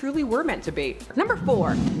 Maybe they truly were meant to be. Number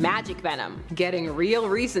 4. Magic Venom. Getting real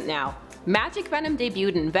recent now. Magic Venom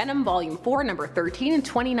debuted in Venom Volume 4 number 13 in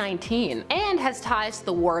 2019, and has ties to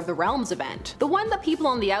the War of the Realms event. The one that people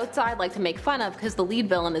on the outside like to make fun of because the lead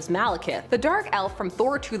villain is Malekith, the dark elf from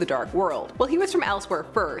Thor 2: The Dark World. Well, he was from elsewhere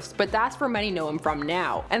first, but that's where many know him from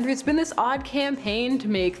now. And there's been this odd campaign to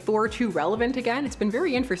make Thor 2 relevant again. It's been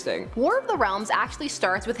very interesting. War of the Realms actually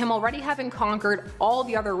starts with him already having conquered all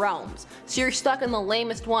the other realms, so you're stuck in the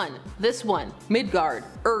lamest one. This one, Midgard,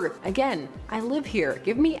 Earth. Again, I live here.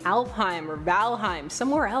 Give me Alfheim or Valheim,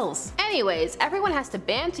 somewhere else. Anyways, everyone has to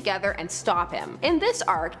band together and stop him. In this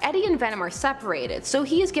arc, Eddie and Venom are separated, so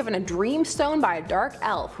he is given a Dream Stone by a dark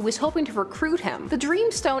elf who is hoping to recruit him. The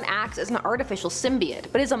Dream Stone acts as an artificial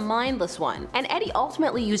symbiote, but is a mindless one, and Eddie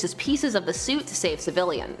ultimately uses pieces of the suit to save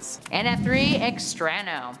civilians. And at 3,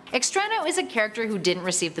 Extrano. Extrano is a character who didn't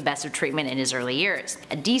receive the best of treatment in his early years.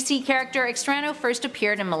 A DC character, Extrano first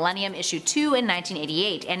appeared in Millennium issue 2 in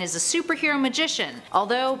 1988 and is a superhero magician,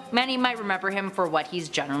 although many might remember him for what he's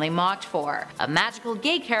generally mocked for. A magical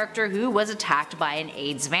gay character who was attacked by an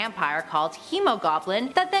AIDS vampire called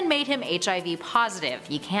Hemogoblin that then made him HIV positive.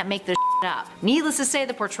 You can't make this up. Needless to say,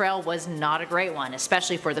 the portrayal was not a great one,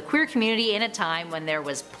 especially for the queer community in a time when there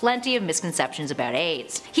was plenty of misconceptions about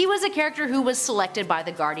AIDS. He was a character who was selected by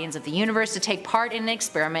the Guardians of the Universe to take part in an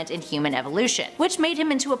experiment in human evolution, which made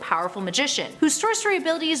him into a powerful magician, whose sorcery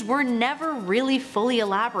abilities were never really fully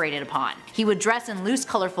elaborated upon. He would dress in loose,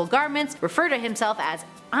 colorful garments, refer to himself as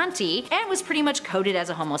Auntie, and was pretty much coded as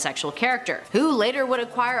a homosexual character, who later would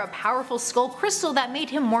acquire a powerful skull crystal that made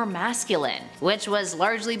him more masculine, which was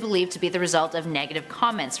largely believed to be the result of negative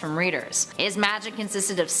comments from readers. His magic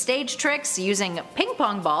consisted of stage tricks, using ping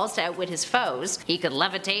pong balls to outwit his foes. He could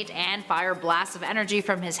levitate and fire blasts of energy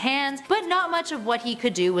from his hands, but not much of what he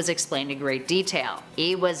could do was explained in great detail.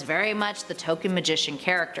 He was very much the token magician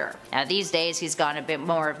character. Now these days he's gotten a bit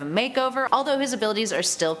more of a makeover, although his abilities are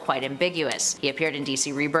still quite ambiguous. He appeared in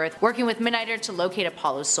DC Rebirth, working with Midnighter to locate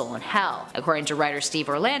Apollo's soul in Hell. According to writer Steve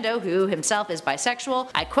Orlando, who himself is bisexual,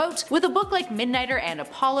 I quote, "With a book like Midnighter and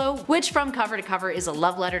Apollo, which from cover to cover is a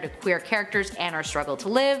love letter to queer characters and our struggle to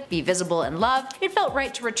live, be visible and loved, it felt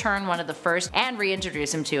right to return one of the first and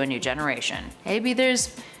reintroduce him to a new generation." Maybe there's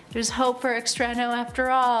hope for Extrano after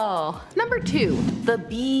all. Number 2. The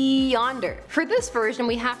Beyonder. For this version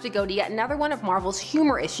we have to go to yet another one of Marvel's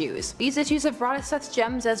humor issues. These issues have brought us such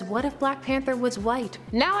gems as What If Black Panther Was White?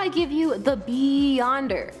 Now I give you The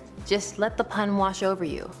Beyonder. Just let the pun wash over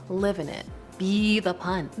you. Live in it. Be the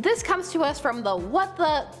pun. This comes to us from the What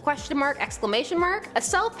the ? A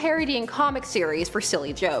self-parodying comic series for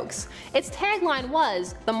silly jokes. Its tagline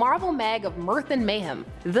was, "The Marvel Mag of Mirth and Mayhem."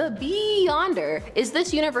 The Beyonder is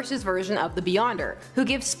this universe's version of the Beyonder, who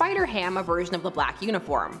gives Spider-Ham a version of the black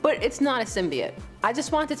uniform. But it's not a symbiote. I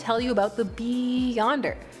just want to tell you about the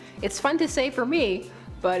Beyonder. It's fun to say for me,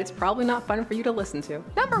 but it's probably not fun for you to listen to.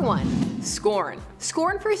 Number 1. Scorn.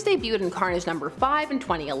 Scorn first debuted in Carnage number 5 in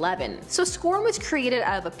 2011. So Scorn was created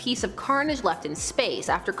out of a piece of Carnage left in space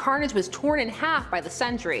after Carnage was torn in half by the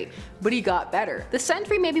Sentry, but he got better. The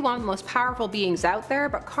Sentry may be one of the most powerful beings out there,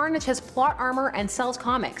 but Carnage has plot armor and sells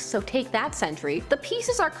comics, so take that, Sentry. The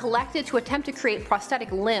pieces are collected to attempt to create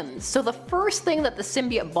prosthetic limbs, so the first thing that the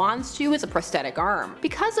symbiote bonds to is a prosthetic arm.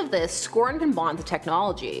 Because of this, Scorn can bond to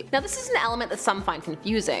technology. Now this is an element that some find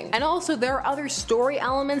confusing, and also there are other story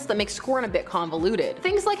elements that make Scorn a bit convoluted.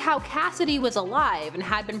 Things like how Cassidy was alive and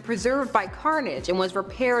had been preserved by Carnage and was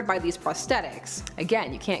repaired by these prosthetics.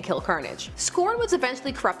 Again, you can't kill Carnage. Scorn was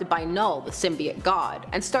eventually corrupted by Null, the symbiote god,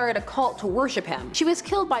 and started a cult to worship him. She was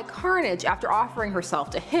killed by Carnage after offering herself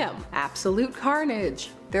to him. Absolute carnage.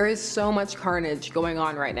 There is so much carnage going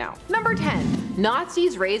on right now. Number 10.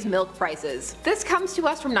 Nazis raise milk prices. This comes to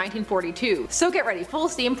us from 1942, so get ready, full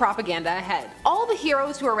steam propaganda ahead. All the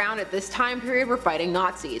heroes who were around at this time period were fighting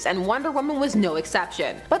Nazis, and Wonder Woman was no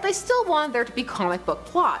exception. But they still wanted there to be comic book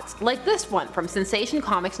plots, like this one from Sensation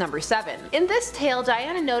Comics number 7. In this tale,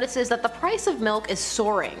 Diana notices that the price of milk is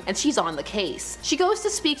soaring, and she's on the case. She goes to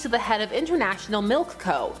speak to the head of International Milk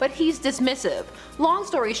Co., but he's dismissive. Long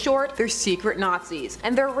story short, they're secret Nazis,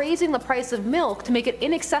 and they're raising the price of milk to make it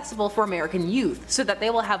inaccessible for American youth, so that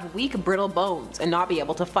they will have weak, brittle bones and not be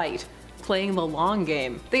able to fight. Playing the long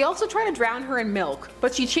game. They also try to drown her in milk,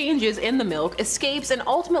 but she changes in the milk, escapes, and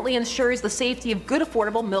ultimately ensures the safety of good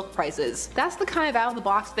affordable milk prices. That's the kind of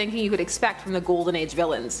out-of-the-box thinking you could expect from the Golden Age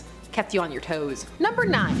villains. Kept you on your toes. Number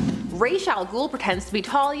 9. Ra's al Ghul pretends to be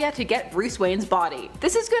Talia to get Bruce Wayne's body.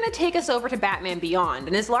 This is going to take us over to Batman Beyond,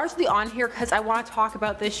 and is largely on here because I want to talk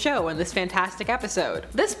about this show and this fantastic episode.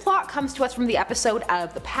 This plot comes to us from the episode Out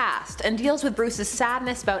of the Past, and deals with Bruce's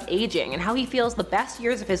sadness about aging and how he feels the best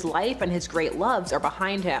years of his life and his great loves are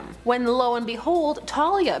behind him. When lo and behold,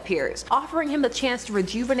 Talia appears, offering him the chance to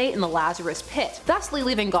rejuvenate in the Lazarus Pit, thusly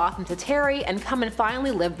leaving Gotham to Terry and come and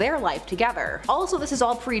finally live their life together. Also, this is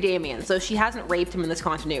all pre-Damian, so she hasn't raped him in this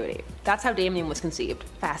continuity. That's how Damian was conceived.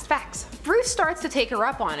 Fast facts. Bruce starts to take her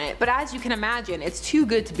up on it, but as you can imagine, it's too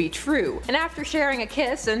good to be true. And after sharing a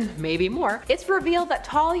kiss, and maybe more, it's revealed that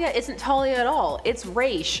Talia isn't Talia at all. It's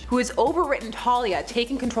Ra's, who has overwritten Talia,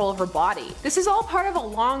 taking control of her body. This is all part of a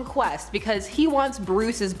long quest because he wants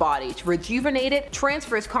Bruce's body to rejuvenate it,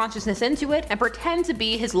 transfer his consciousness into it, and pretend to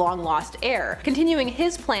be his long-lost heir, continuing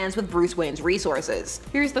his plans with Bruce Wayne's resources.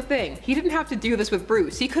 Here's the thing, he didn't have to do this with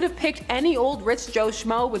Bruce. He could have picked any old rich Joe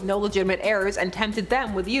Schmo with no legitimate heirs and tempted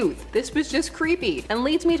them with youth. This was just creepy, and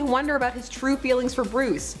leads me to wonder about his true feelings for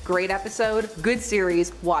Bruce. Great episode, good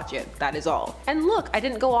series, watch it, that is all. And look, I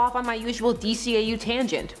didn't go off on my usual DCAU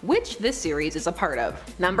tangent, which this series is a part of.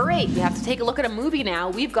 Number 8, we have to take a look at a movie now.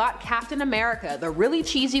 We've got Captain America, the really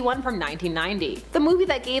cheesy one from 1990. The movie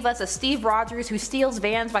that gave us a Steve Rogers who steals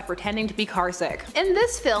vans by pretending to be carsick. In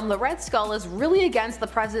this film, the Red Skull is really against the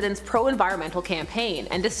president's pro-environmental campaign,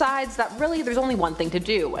 and decides that really there's only one thing to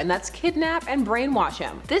do, and that's kidnap and brainwash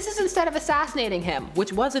him. This is instead of assassinating him,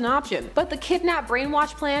 which was an option, but the kidnap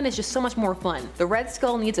brainwash plan is just so much more fun. The Red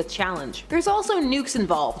Skull needs a challenge. There's also nukes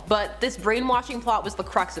involved, but this brainwashing plot was the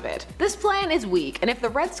crux of it. This plan is weak, and if the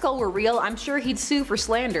Red Skull were real, I'm sure he'd sue for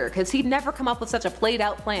slander, cause he'd never come up with such a played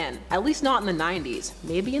out plan. At least not in the 90s.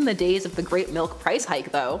 Maybe in the days of the great milk price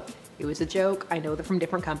hike though. It was a joke, I know they're from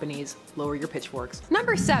different companies. Lower your pitchforks.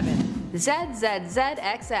 Number 7.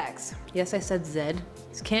 ZZZXX. Yes, I said Z.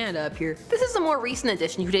 It's Canada up here. This is a more recent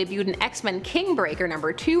addition who debuted in X-Men Kingbreaker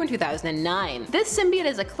number 2 in 2009. This symbiote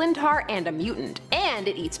is a Clintar and a mutant, and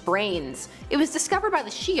it eats brains. It was discovered by the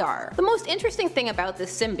Shi'ar. The most interesting thing about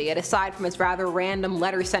this symbiote, aside from its rather random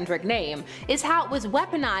letter-centric name, is how it was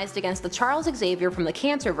weaponized against the Charles Xavier from the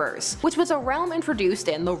Cancerverse, which was a realm introduced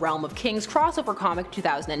in the Realm of Kings crossover comic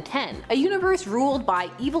 2010, a universe ruled by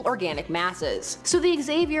evil organic masses. So the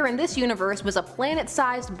Xavier in this universe was a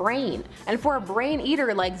planet-sized brain, and for a brain eater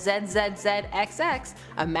like ZZZXX,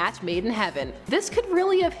 a match made in heaven. This could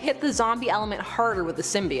really have hit the zombie element harder with the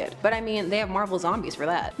symbiote, but I mean, they have Marvel Zombies for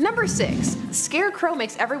that. Number 6. Scarecrow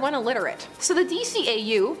makes everyone illiterate. So the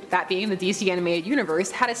DCAU, that being the DC Animated Universe,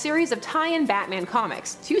 had a series of tie-in Batman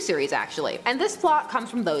comics, 2 series actually, and this plot comes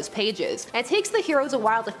from those pages. And it takes the heroes a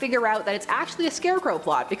while to figure out that it's actually a Scarecrow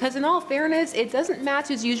plot, because in all fairness, it doesn't match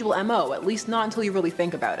his usual MO, at least not until you really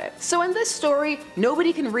think about it. So in this story,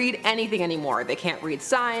 nobody can read anything anymore. They can't read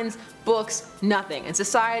signs, books, nothing, and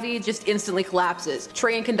society just instantly collapses.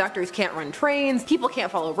 Train conductors can't run trains, people can't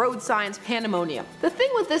follow road signs, pandemonium. The thing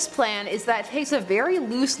with this plan is that it takes a very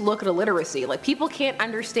loose look at illiteracy, like people can't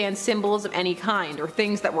understand symbols of any kind or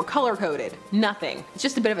things that were color coded. Nothing. It's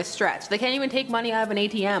just a bit of a stretch. They can't even take money out of an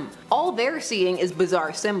ATM. All they're seeing is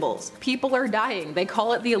bizarre symbols. People are dying. They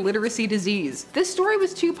call it the illiteracy disease. This story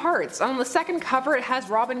was 2 parts. On the second cover it has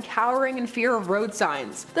Robin cowering in fear of road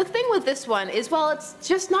signs. The thing with this one is, well, it's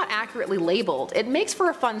just not accurately labeled. It makes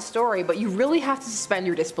for a fun story, but you really have to suspend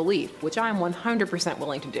your disbelief, which I'm 100%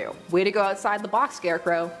 willing to do. Way to go outside the box,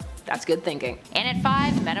 Scarecrow. That's good thinking. And at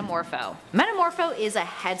 5, Metamorpho. Metamorpho is a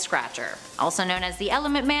head scratcher. Also known as the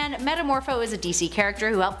Element Man, Metamorpho is a DC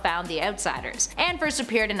character who helped found the Outsiders, and first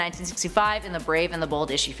appeared in 1965 in The Brave and the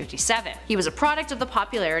Bold issue 57. He was a product of the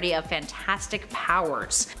popularity of Fantastic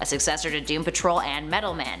Powers, a successor to Doom Patrol and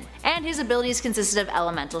Metal Men, and his abilities consisted of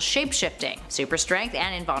elemental shapeshifting, super strength,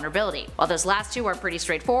 and invulnerability. While those last 2 are pretty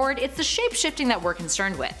straightforward, it's the shapeshifting that we're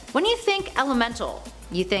concerned with. When you think elemental,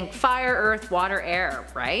 you think fire, earth, water, air,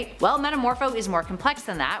 right? Well, Metamorpho is more complex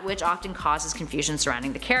than that, which often causes confusion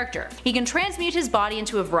surrounding the character. He can transmute his body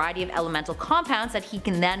into a variety of elemental compounds that he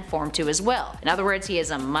can then form to his will. In other words, he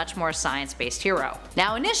is a much more science-based hero.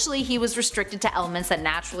 Now initially he was restricted to elements that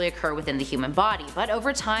naturally occur within the human body, but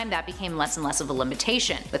over time that became less and less of a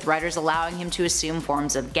limitation, with writers allowing him to assume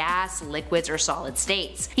forms of gas, liquids, or solid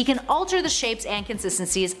states. He can alter the shapes and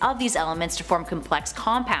consistencies of these elements to form complex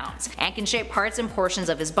compounds, and can shape parts and portions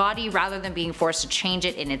of his body rather than being forced to change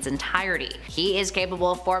it in its entirety. He is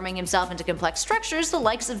capable of forming himself into complex structures the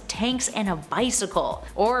likes of tanks and a bicycle,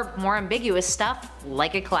 or more ambiguous stuff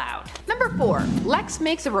like a cloud. Number 4. Lex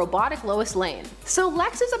makes a robotic Lois Lane. So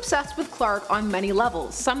Lex is obsessed with Clark on many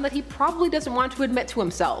levels, some that he probably doesn't want to admit to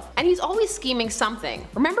himself, and he's always scheming something.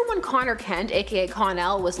 Remember when Connor Kent, aka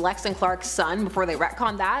Con-El, was Lex and Clark's son before they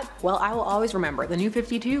retconned that? Well, I will always remember. The New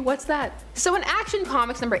 52? What's that? So in Action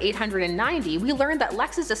Comics number 890, we learned that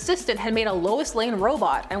Lex's assistant had made a Lois Lane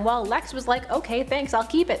robot, and while Lex was like, okay thanks, I'll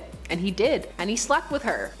keep it. And he did, and he slept with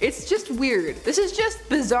her. It's just weird. This is just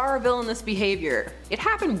bizarre villainous behavior. It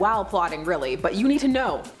happened while plotting really, but you need to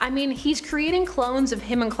know. I mean, he's creating clones of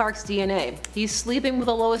him and Clark's DNA. He's sleeping with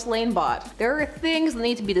a Lois Lane bot. There are things that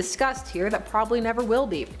need to be discussed here that probably never will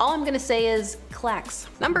be. All I'm gonna say is, Klex.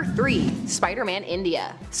 Number 3. Spider-Man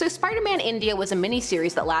India. So Spider-Man India was a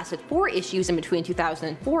miniseries that lasted 4 issues in between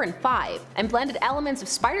 2004 and 5, and blended elements of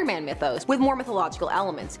Spider-Man mythos with more mythological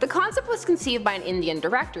elements. The concept was conceived by an Indian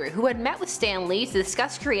director who had met with Stan Lee to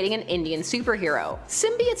discuss creating an Indian superhero.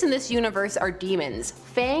 Symbiotes in this universe are demons,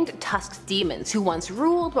 fanged, tusked demons who once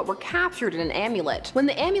ruled but were captured in an amulet. When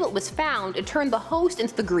the amulet was found, it turned the host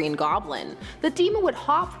into the Green Goblin. The demon would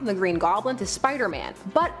hop from the Green Goblin to Spider-Man,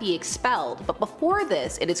 but be expelled, but before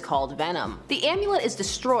this it is called Venom. The amulet is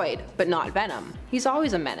destroyed, but not Venom. He's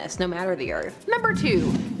always a menace, no matter the Earth. Number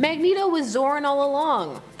 2. Magneto was Zorn all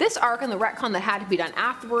along. This arc and the retcon that had to be done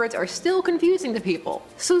afterwards are still confusing to people.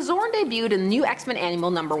 So Zorn debuted in the new X-Men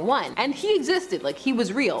Annual number 1, and he existed, like he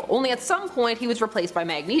was real, only at some point he was replaced by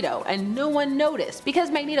Magneto, and no one noticed, because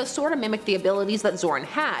Magneto sorta mimicked the abilities that Zorn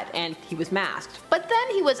had, and he was masked. But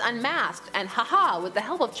then he was unmasked, and haha, with the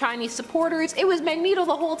help of Chinese supporters, it was Magneto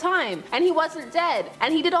the whole time, and he wasn't dead,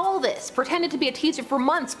 and he did all this, pretended to be a teacher for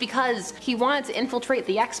months because he wanted to infiltrate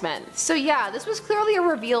the X-Men. So yeah, this was clearly a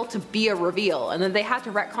reveal to be a reveal, and then they had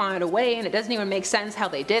to retcon it away, and it doesn't even make sense how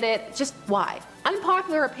they did it. Just why?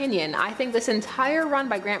 Unpopular opinion, I think this entire run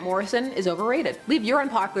by Grant Morrison is overrated. Leave your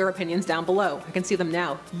unpopular opinions down below. I can see them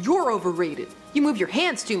now. You're overrated. You move your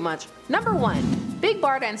hands too much. Number 1. Big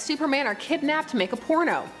Barda and Superman are kidnapped to make a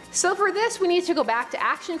porno. So for this we need to go back to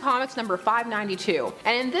Action Comics number 592,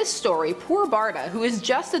 and in this story, poor Barda, who is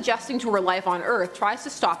just adjusting to her life on Earth, tries to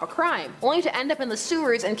stop a crime, only to end up in the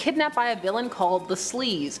sewers and kidnapped by a villain called the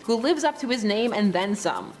Sleaze, who lives up to his name and then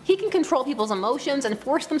some. He can control people's emotions and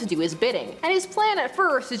force them to do his bidding, and his plan at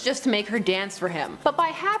first is just to make her dance for him. But by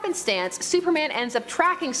happenstance, Superman ends up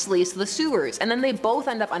tracking Sleaze to the sewers, and then they both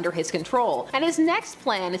end up under his control, and his next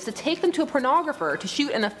plan is to take them to a pornographer to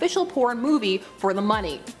shoot an official porn movie for the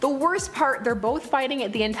money. The worst part, they're both fighting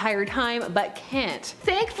it the entire time, but can't.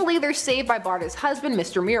 Thankfully, they're saved by Barda's husband,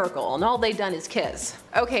 Mr. Miracle, and all they've done is kiss.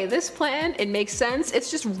 Okay, this plan, it makes sense, it's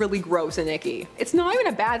just really gross and icky. It's not even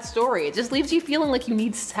a bad story, it just leaves you feeling like you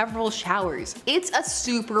need several showers. It's a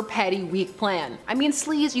super petty, weak plan. I mean,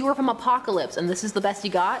 Sleaze, you were from Apocalypse, and this is the best you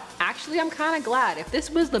got? Actually, I'm kinda glad. If this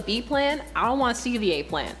was the B plan, I don't want to see the A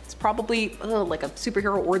plan. It's probably like a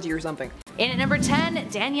superhero orgy or something. In at number 10,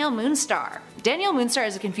 Danielle Moonstar. Danielle Moonstar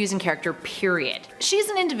is a confusing character, period. She's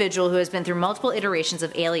an individual who has been through multiple iterations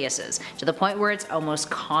of aliases, to the point where it's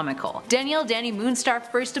almost comical. Danielle Danny Moonstar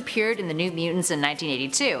first appeared in the New Mutants in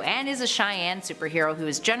 1982, and is a Cheyenne superhero who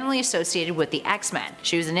is generally associated with the X-Men.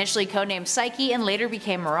 She was initially codenamed Psyche and later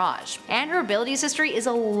became Mirage, and her abilities history is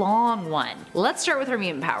a long one. Let's start with her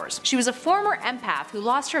mutant powers. She was a former empath who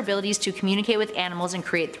lost her abilities to communicate with animals and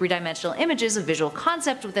create three-dimensional images of visual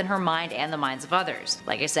concept within her mind and the minds of others.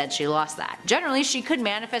 Like I said, she lost that. Generally, she could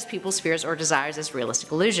manifest people's fears or desires as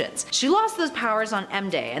realistic illusions. She lost those powers on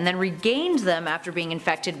M-Day and then regained them after being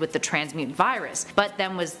infected with the transmutant virus, but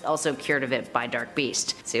then was also cured of it by Dark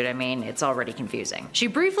Beast. See what I mean? It's already confusing. She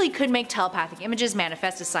briefly could make telepathic images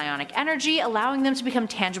manifest as psionic energy, allowing them to become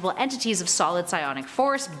tangible entities of solid psionic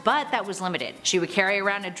force, but that was limited. She would carry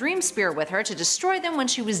around a dream spear with her to destroy them when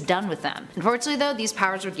she was done with them. Unfortunately though, these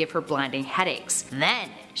powers would give her blinding headaches. Then,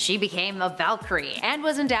 she became a Valkyrie, and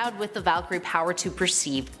was endowed with the Valkyrie power to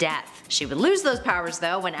perceive death. She would lose those powers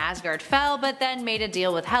though when Asgard fell, but then made a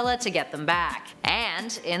deal with Hela to get them back.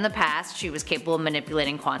 And, in the past, she was capable of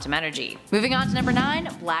manipulating quantum energy. Moving on to number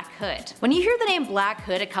 9, Black Hood. When you hear the name Black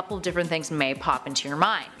Hood, a couple of different things may pop into your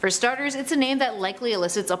mind. For starters, it's a name that likely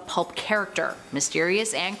elicits a pulp character,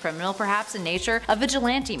 mysterious and criminal perhaps in nature, a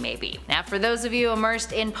vigilante maybe. Now for those of you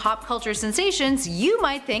immersed in pop culture sensations, you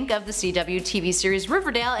might think of the CW TV series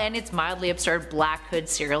Riverdale and its mildly absurd Black Hood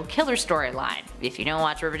serial killer storyline. If you don't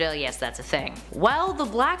watch Riverdale, yes, that's a thing. Well, the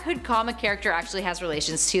Black Hood comic character actually has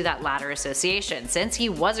relations to that latter association, since he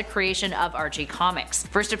was a creation of Archie Comics.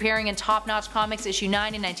 First appearing in Top Notch Comics issue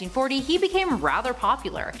 9 in 1940, he became rather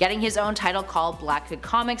popular, getting his own title called Black Hood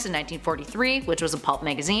Comics in 1943, which was a pulp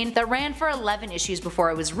magazine that ran for 11 issues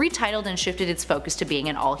before it was retitled and shifted its focus to being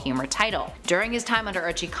an all-humor title. During his time under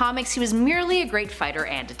Archie Comics, he was merely a great fighter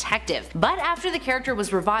and detective, but after the character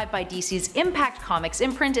was revived by DC's Impact Comics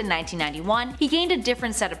imprint in 1991, he gained a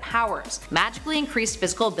different set of powers, magically increased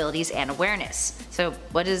physical abilities and awareness. So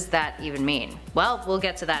what does that even mean? Well, we'll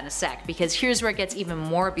get to that in a sec, because here's where it gets even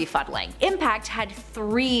more befuddling. Impact had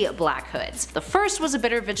 3 Black Hoods. The first was a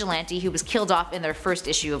bitter vigilante who was killed off in their first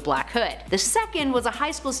issue of Black Hood. The second was a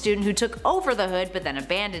high school student who took over the hood but then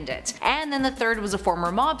abandoned it. And then the third was a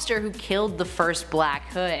former mobster who killed the first Black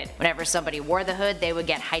Hood. Whenever somebody wore the hood, they would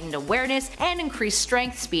get heightened awareness and increased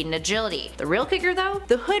strength, speed, and agility. The real kicker though?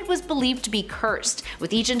 The hood was believed to be cursed,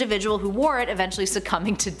 with each individual who wore it eventually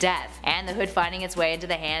succumbing to death, and the hood finding its way into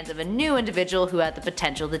the hands of a new individual who had the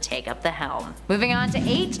potential to take up the helm. Moving on to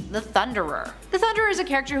 8, the Thunderer. The Thunderer is a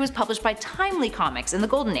character who was published by Timely Comics in the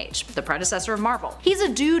Golden Age, the predecessor of Marvel. He's a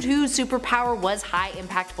dude whose superpower was high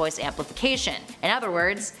impact voice amplification. In other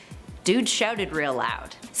words, dude shouted real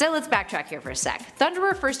loud. So let's backtrack here for a sec.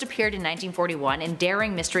 Thunderer first appeared in 1941 in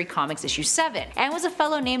Daring Mystery Comics issue 7, and was a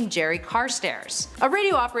fellow named Jerry Carstairs, a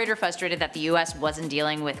radio operator frustrated that the US wasn't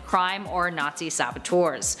dealing with crime or Nazi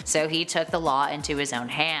saboteurs, so he took the law into his own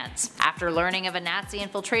hands. After learning of a Nazi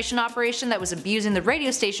infiltration operation that was abusing the radio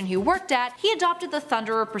station he worked at, he adopted the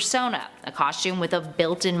Thunderer persona, a costume with a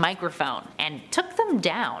built-in microphone, and took them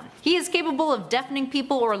down. He is capable of deafening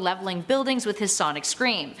people or leveling buildings with his sonic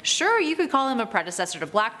scream. Sure, you could call him a predecessor to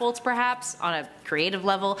Black Bolts perhaps, on a creative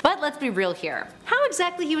level, but let's be real here. How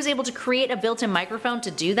exactly he was able to create a built-in microphone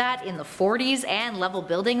to do that in the 40s and level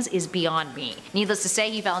buildings is beyond me. Needless to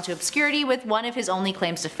say, he fell into obscurity, with one of his only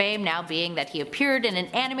claims to fame now being that he appeared in an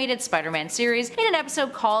animated Spider-Man series in an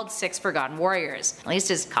episode called 6 Forgotten Warriors. At least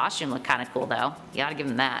his costume looked kinda cool though, you gotta give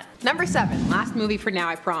him that. Number 7, last movie for now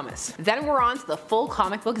I promise. Then we're on to the full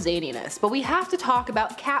comic book zaniness, but we have to talk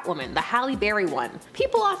about Catwoman, the Halle Berry one.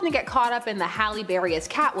 People often get caught up in the Halle Berry as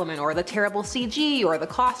Catwoman, or the terrible CG, or the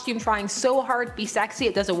costume trying so hard to be sexy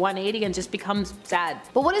it does a 180 and just becomes sad.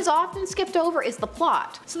 But what is often skipped over is the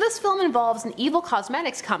plot. So this film involves an evil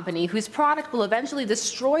cosmetics company whose product will eventually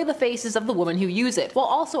destroy the faces of the women who use it, while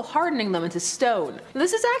also hardening them into stone. Now,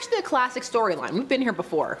 this is actually a classic storyline, we've been here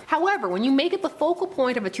before. However, when you make it the focal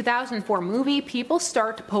point of a 2004 movie, people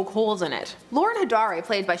start to poke holes in it. Lauren Hodari,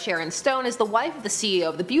 played by Sharon Stone, is the wife of the CEO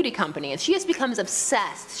of the beauty company, and she has become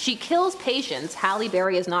obsessed. She kills patients. Halle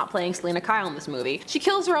Berry is not playing Selena Kyle in this movie. She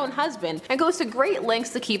kills her own husband and goes to great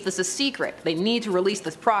lengths to keep this a secret. They need to release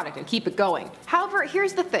this product and keep it going. However,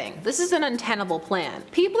 here's the thing. This is an untenable plan.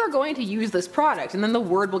 People are going to use this product and then the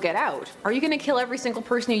word will get out. Are you going to kill every single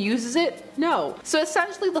person who uses it? No. So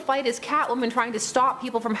essentially the fight is Catwoman trying to stop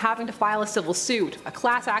people from having to file a civil suit. A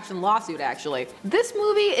class action lawsuit actually. This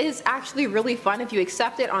movie is actually really fun if you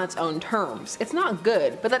accept it on its own terms. It's not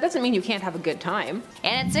good, but that doesn't mean you can't have a good time.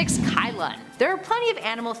 And at 6, Kylun. There are plenty of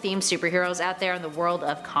animal-themed superheroes out there in the world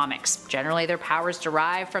of comics. Generally, their powers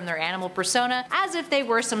derive from their animal persona, as if they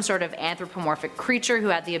were some sort of anthropomorphic creature who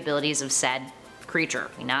had the abilities of said creature.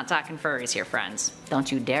 We're not talking furries here, friends.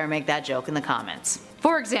 Don't you dare make that joke in the comments.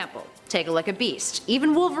 For example, take a look at Beast.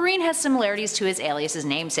 Even Wolverine has similarities to his alias's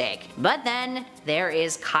namesake. But then there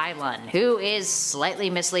is Kylun, who is slightly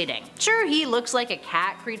misleading. Sure, he looks like a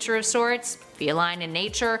cat creature of sorts, feline in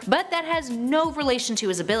nature, but that has no relation to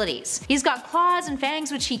his abilities. He's got claws and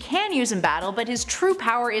fangs which he can use in battle, but his true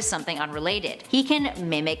power is something unrelated. He can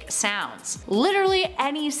mimic sounds. Literally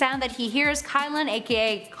any sound that he hears, Kylun,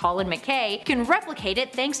 aka Colin McKay, can replicate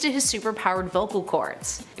it thanks to his superpowered vocal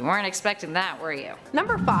cords. You weren't expecting that, were you?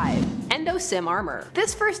 Number 5. Endosim Armor.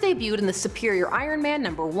 This first debuted in the Superior Iron Man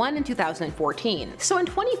 #1 in 2014. So in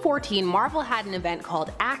 2014, Marvel had an event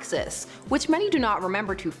called Axis, which many do not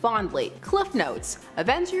remember too fondly. Cliff notes: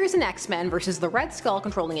 Avengers and X-Men versus the Red Skull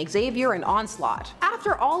controlling Xavier and Onslaught.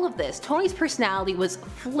 After all of this, Tony's personality was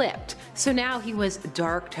flipped, so now he was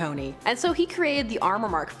Dark Tony. And so he created the Armor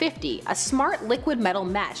Mark 50, a smart liquid metal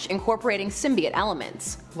mesh incorporating symbiote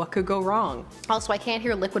elements. What could go wrong? Also, I can't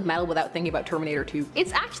hear liquid metal without thinking about Terminator 2.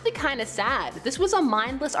 It's actually kinda sad. This was a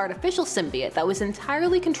mindless artificial symbiote that was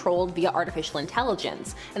entirely controlled via artificial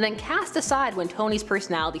intelligence, and then cast aside when Tony's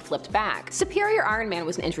personality flipped back. Superior Iron Man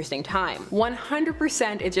was an interesting time.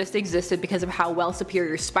 100% it just existed because of how well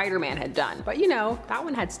Superior Spider-Man had done. But you know, that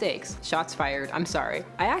one had stakes. Shots fired, I'm sorry.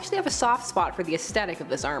 I actually have a soft spot for the aesthetic of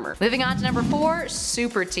this armor. Moving on to number 4,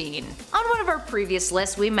 Super Teen. On one of our previous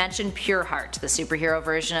lists, we mentioned Pureheart, the superhero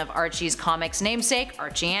version of Archie's comics namesake,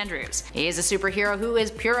 Archie Andrews. He is a superhero who is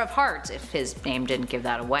pure of heart, if his name didn't give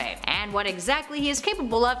that away. And what exactly he is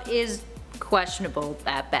capable of is questionable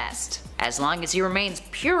at best. As long as he remains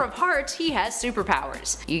pure of heart, he has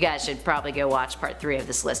superpowers. You guys should probably go watch part 3 of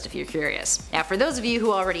this list if you're curious. Now for those of you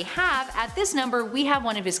who already have, at this number we have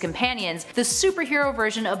one of his companions, the superhero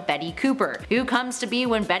version of Betty Cooper, who comes to be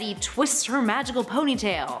when Betty twists her magical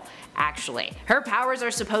ponytail. Actually, her powers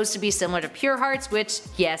are supposed to be similar to Pureheart's, which,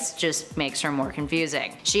 yes, just makes her more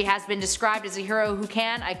confusing. She has been described as a hero who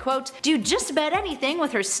can, I quote, do just about anything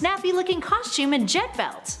with her snappy looking costume and jet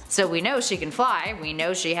belt. So we know she can fly, we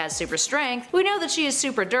know she has super strength, we know that she is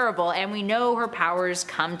super durable, and we know her powers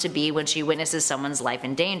come to be when she witnesses someone's life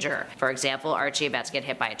in danger. For example, Archie about to get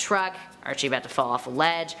hit by a truck, Archie about to fall off a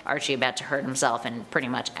ledge, Archie about to hurt himself in pretty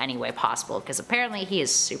much any way possible, because apparently he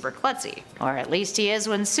is super klutzy. Or at least he is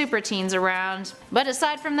when Super Teen's around. But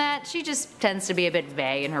aside from that, she just tends to be a bit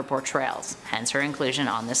vague in her portrayals, hence her inclusion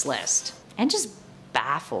on this list. And just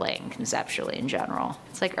baffling conceptually in general.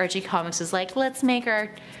 It's like Archie Comics is like, let's make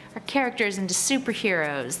our characters into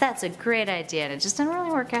superheroes. That's a great idea, and it just didn't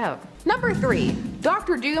really work out. Number 3.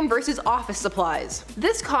 Doctor Doom vs. Office Supplies.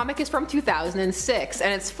 This comic is from 2006,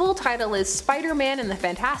 and its full title is Spider-Man and the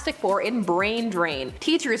Fantastic Four in Brain Drain,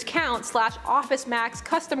 Teachers Count / Office Max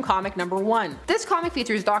Custom Comic #1. This comic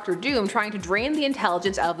features Doctor Doom trying to drain the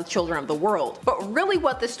intelligence out of the children of the world. But really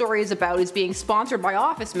what this story is about is being sponsored by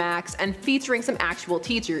Office Max and featuring some actual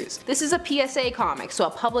teachers. This is a PSA comic, so a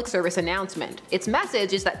public service announcement. Its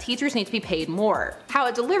message is that teachers need to be paid more. How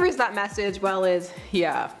it delivers that message, well,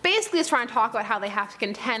 basically it's trying to talk about how they have to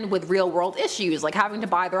contend with real world issues like having to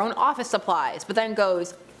buy their own office supplies, but then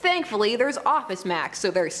goes, thankfully there's Office Max, so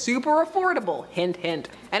they're super affordable, hint hint.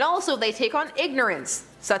 And also they take on ignorance,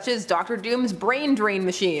 such as Doctor Doom's brain drain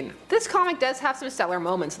machine. This comic does have some stellar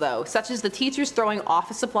moments though, such as the teachers throwing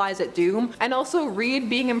office supplies at Doom, and also Reed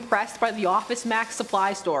being impressed by the Office Max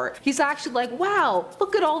supply store. He's actually like, wow,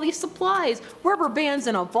 look at all these supplies, rubber bands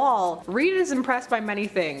and a ball. Reed is impressed by many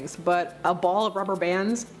things, but a ball of rubber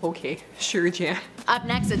bands? Okay, sure Jan. Up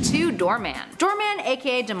next at 2, Doorman. Doorman,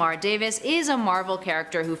 aka Damar Davis, is a Marvel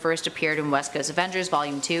character who first appeared in West Coast Avengers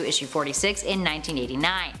Volume 2, Issue 46 in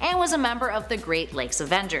 1989, and was a member of the Great Lakes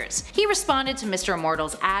Avengers. He responded to Mr.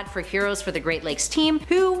 Immortal's ad for Heroes for the Great Lakes team,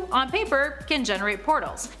 who, on paper, can generate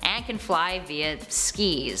portals, and can fly via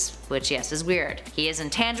skis, which yes is weird. He is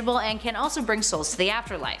intangible and can also bring souls to the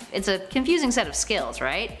afterlife. It's a confusing set of skills,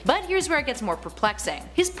 right? But here's where it gets more perplexing.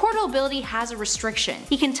 His portal ability has a restriction.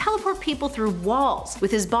 He can teleport people through walls,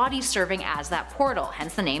 with his body serving as that portal,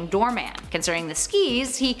 hence the name Doorman. Concerning the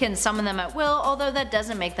skis, he can summon them at will, although that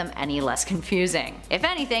doesn't make them any less confusing. If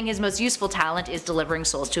anything, his most useful talent is delivering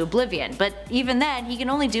souls to oblivion, but even then, he can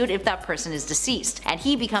only do it if that person is deceased, and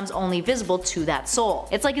he becomes only visible to that soul.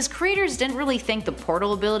 It's like his creators didn't really think the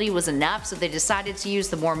portal ability was enough, so they decided to use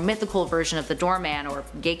the more mythical version of the Doorman, or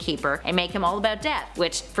Gatekeeper, and make him all about death,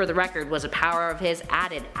 which, for the record, was a power of his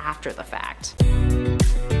added after the fact.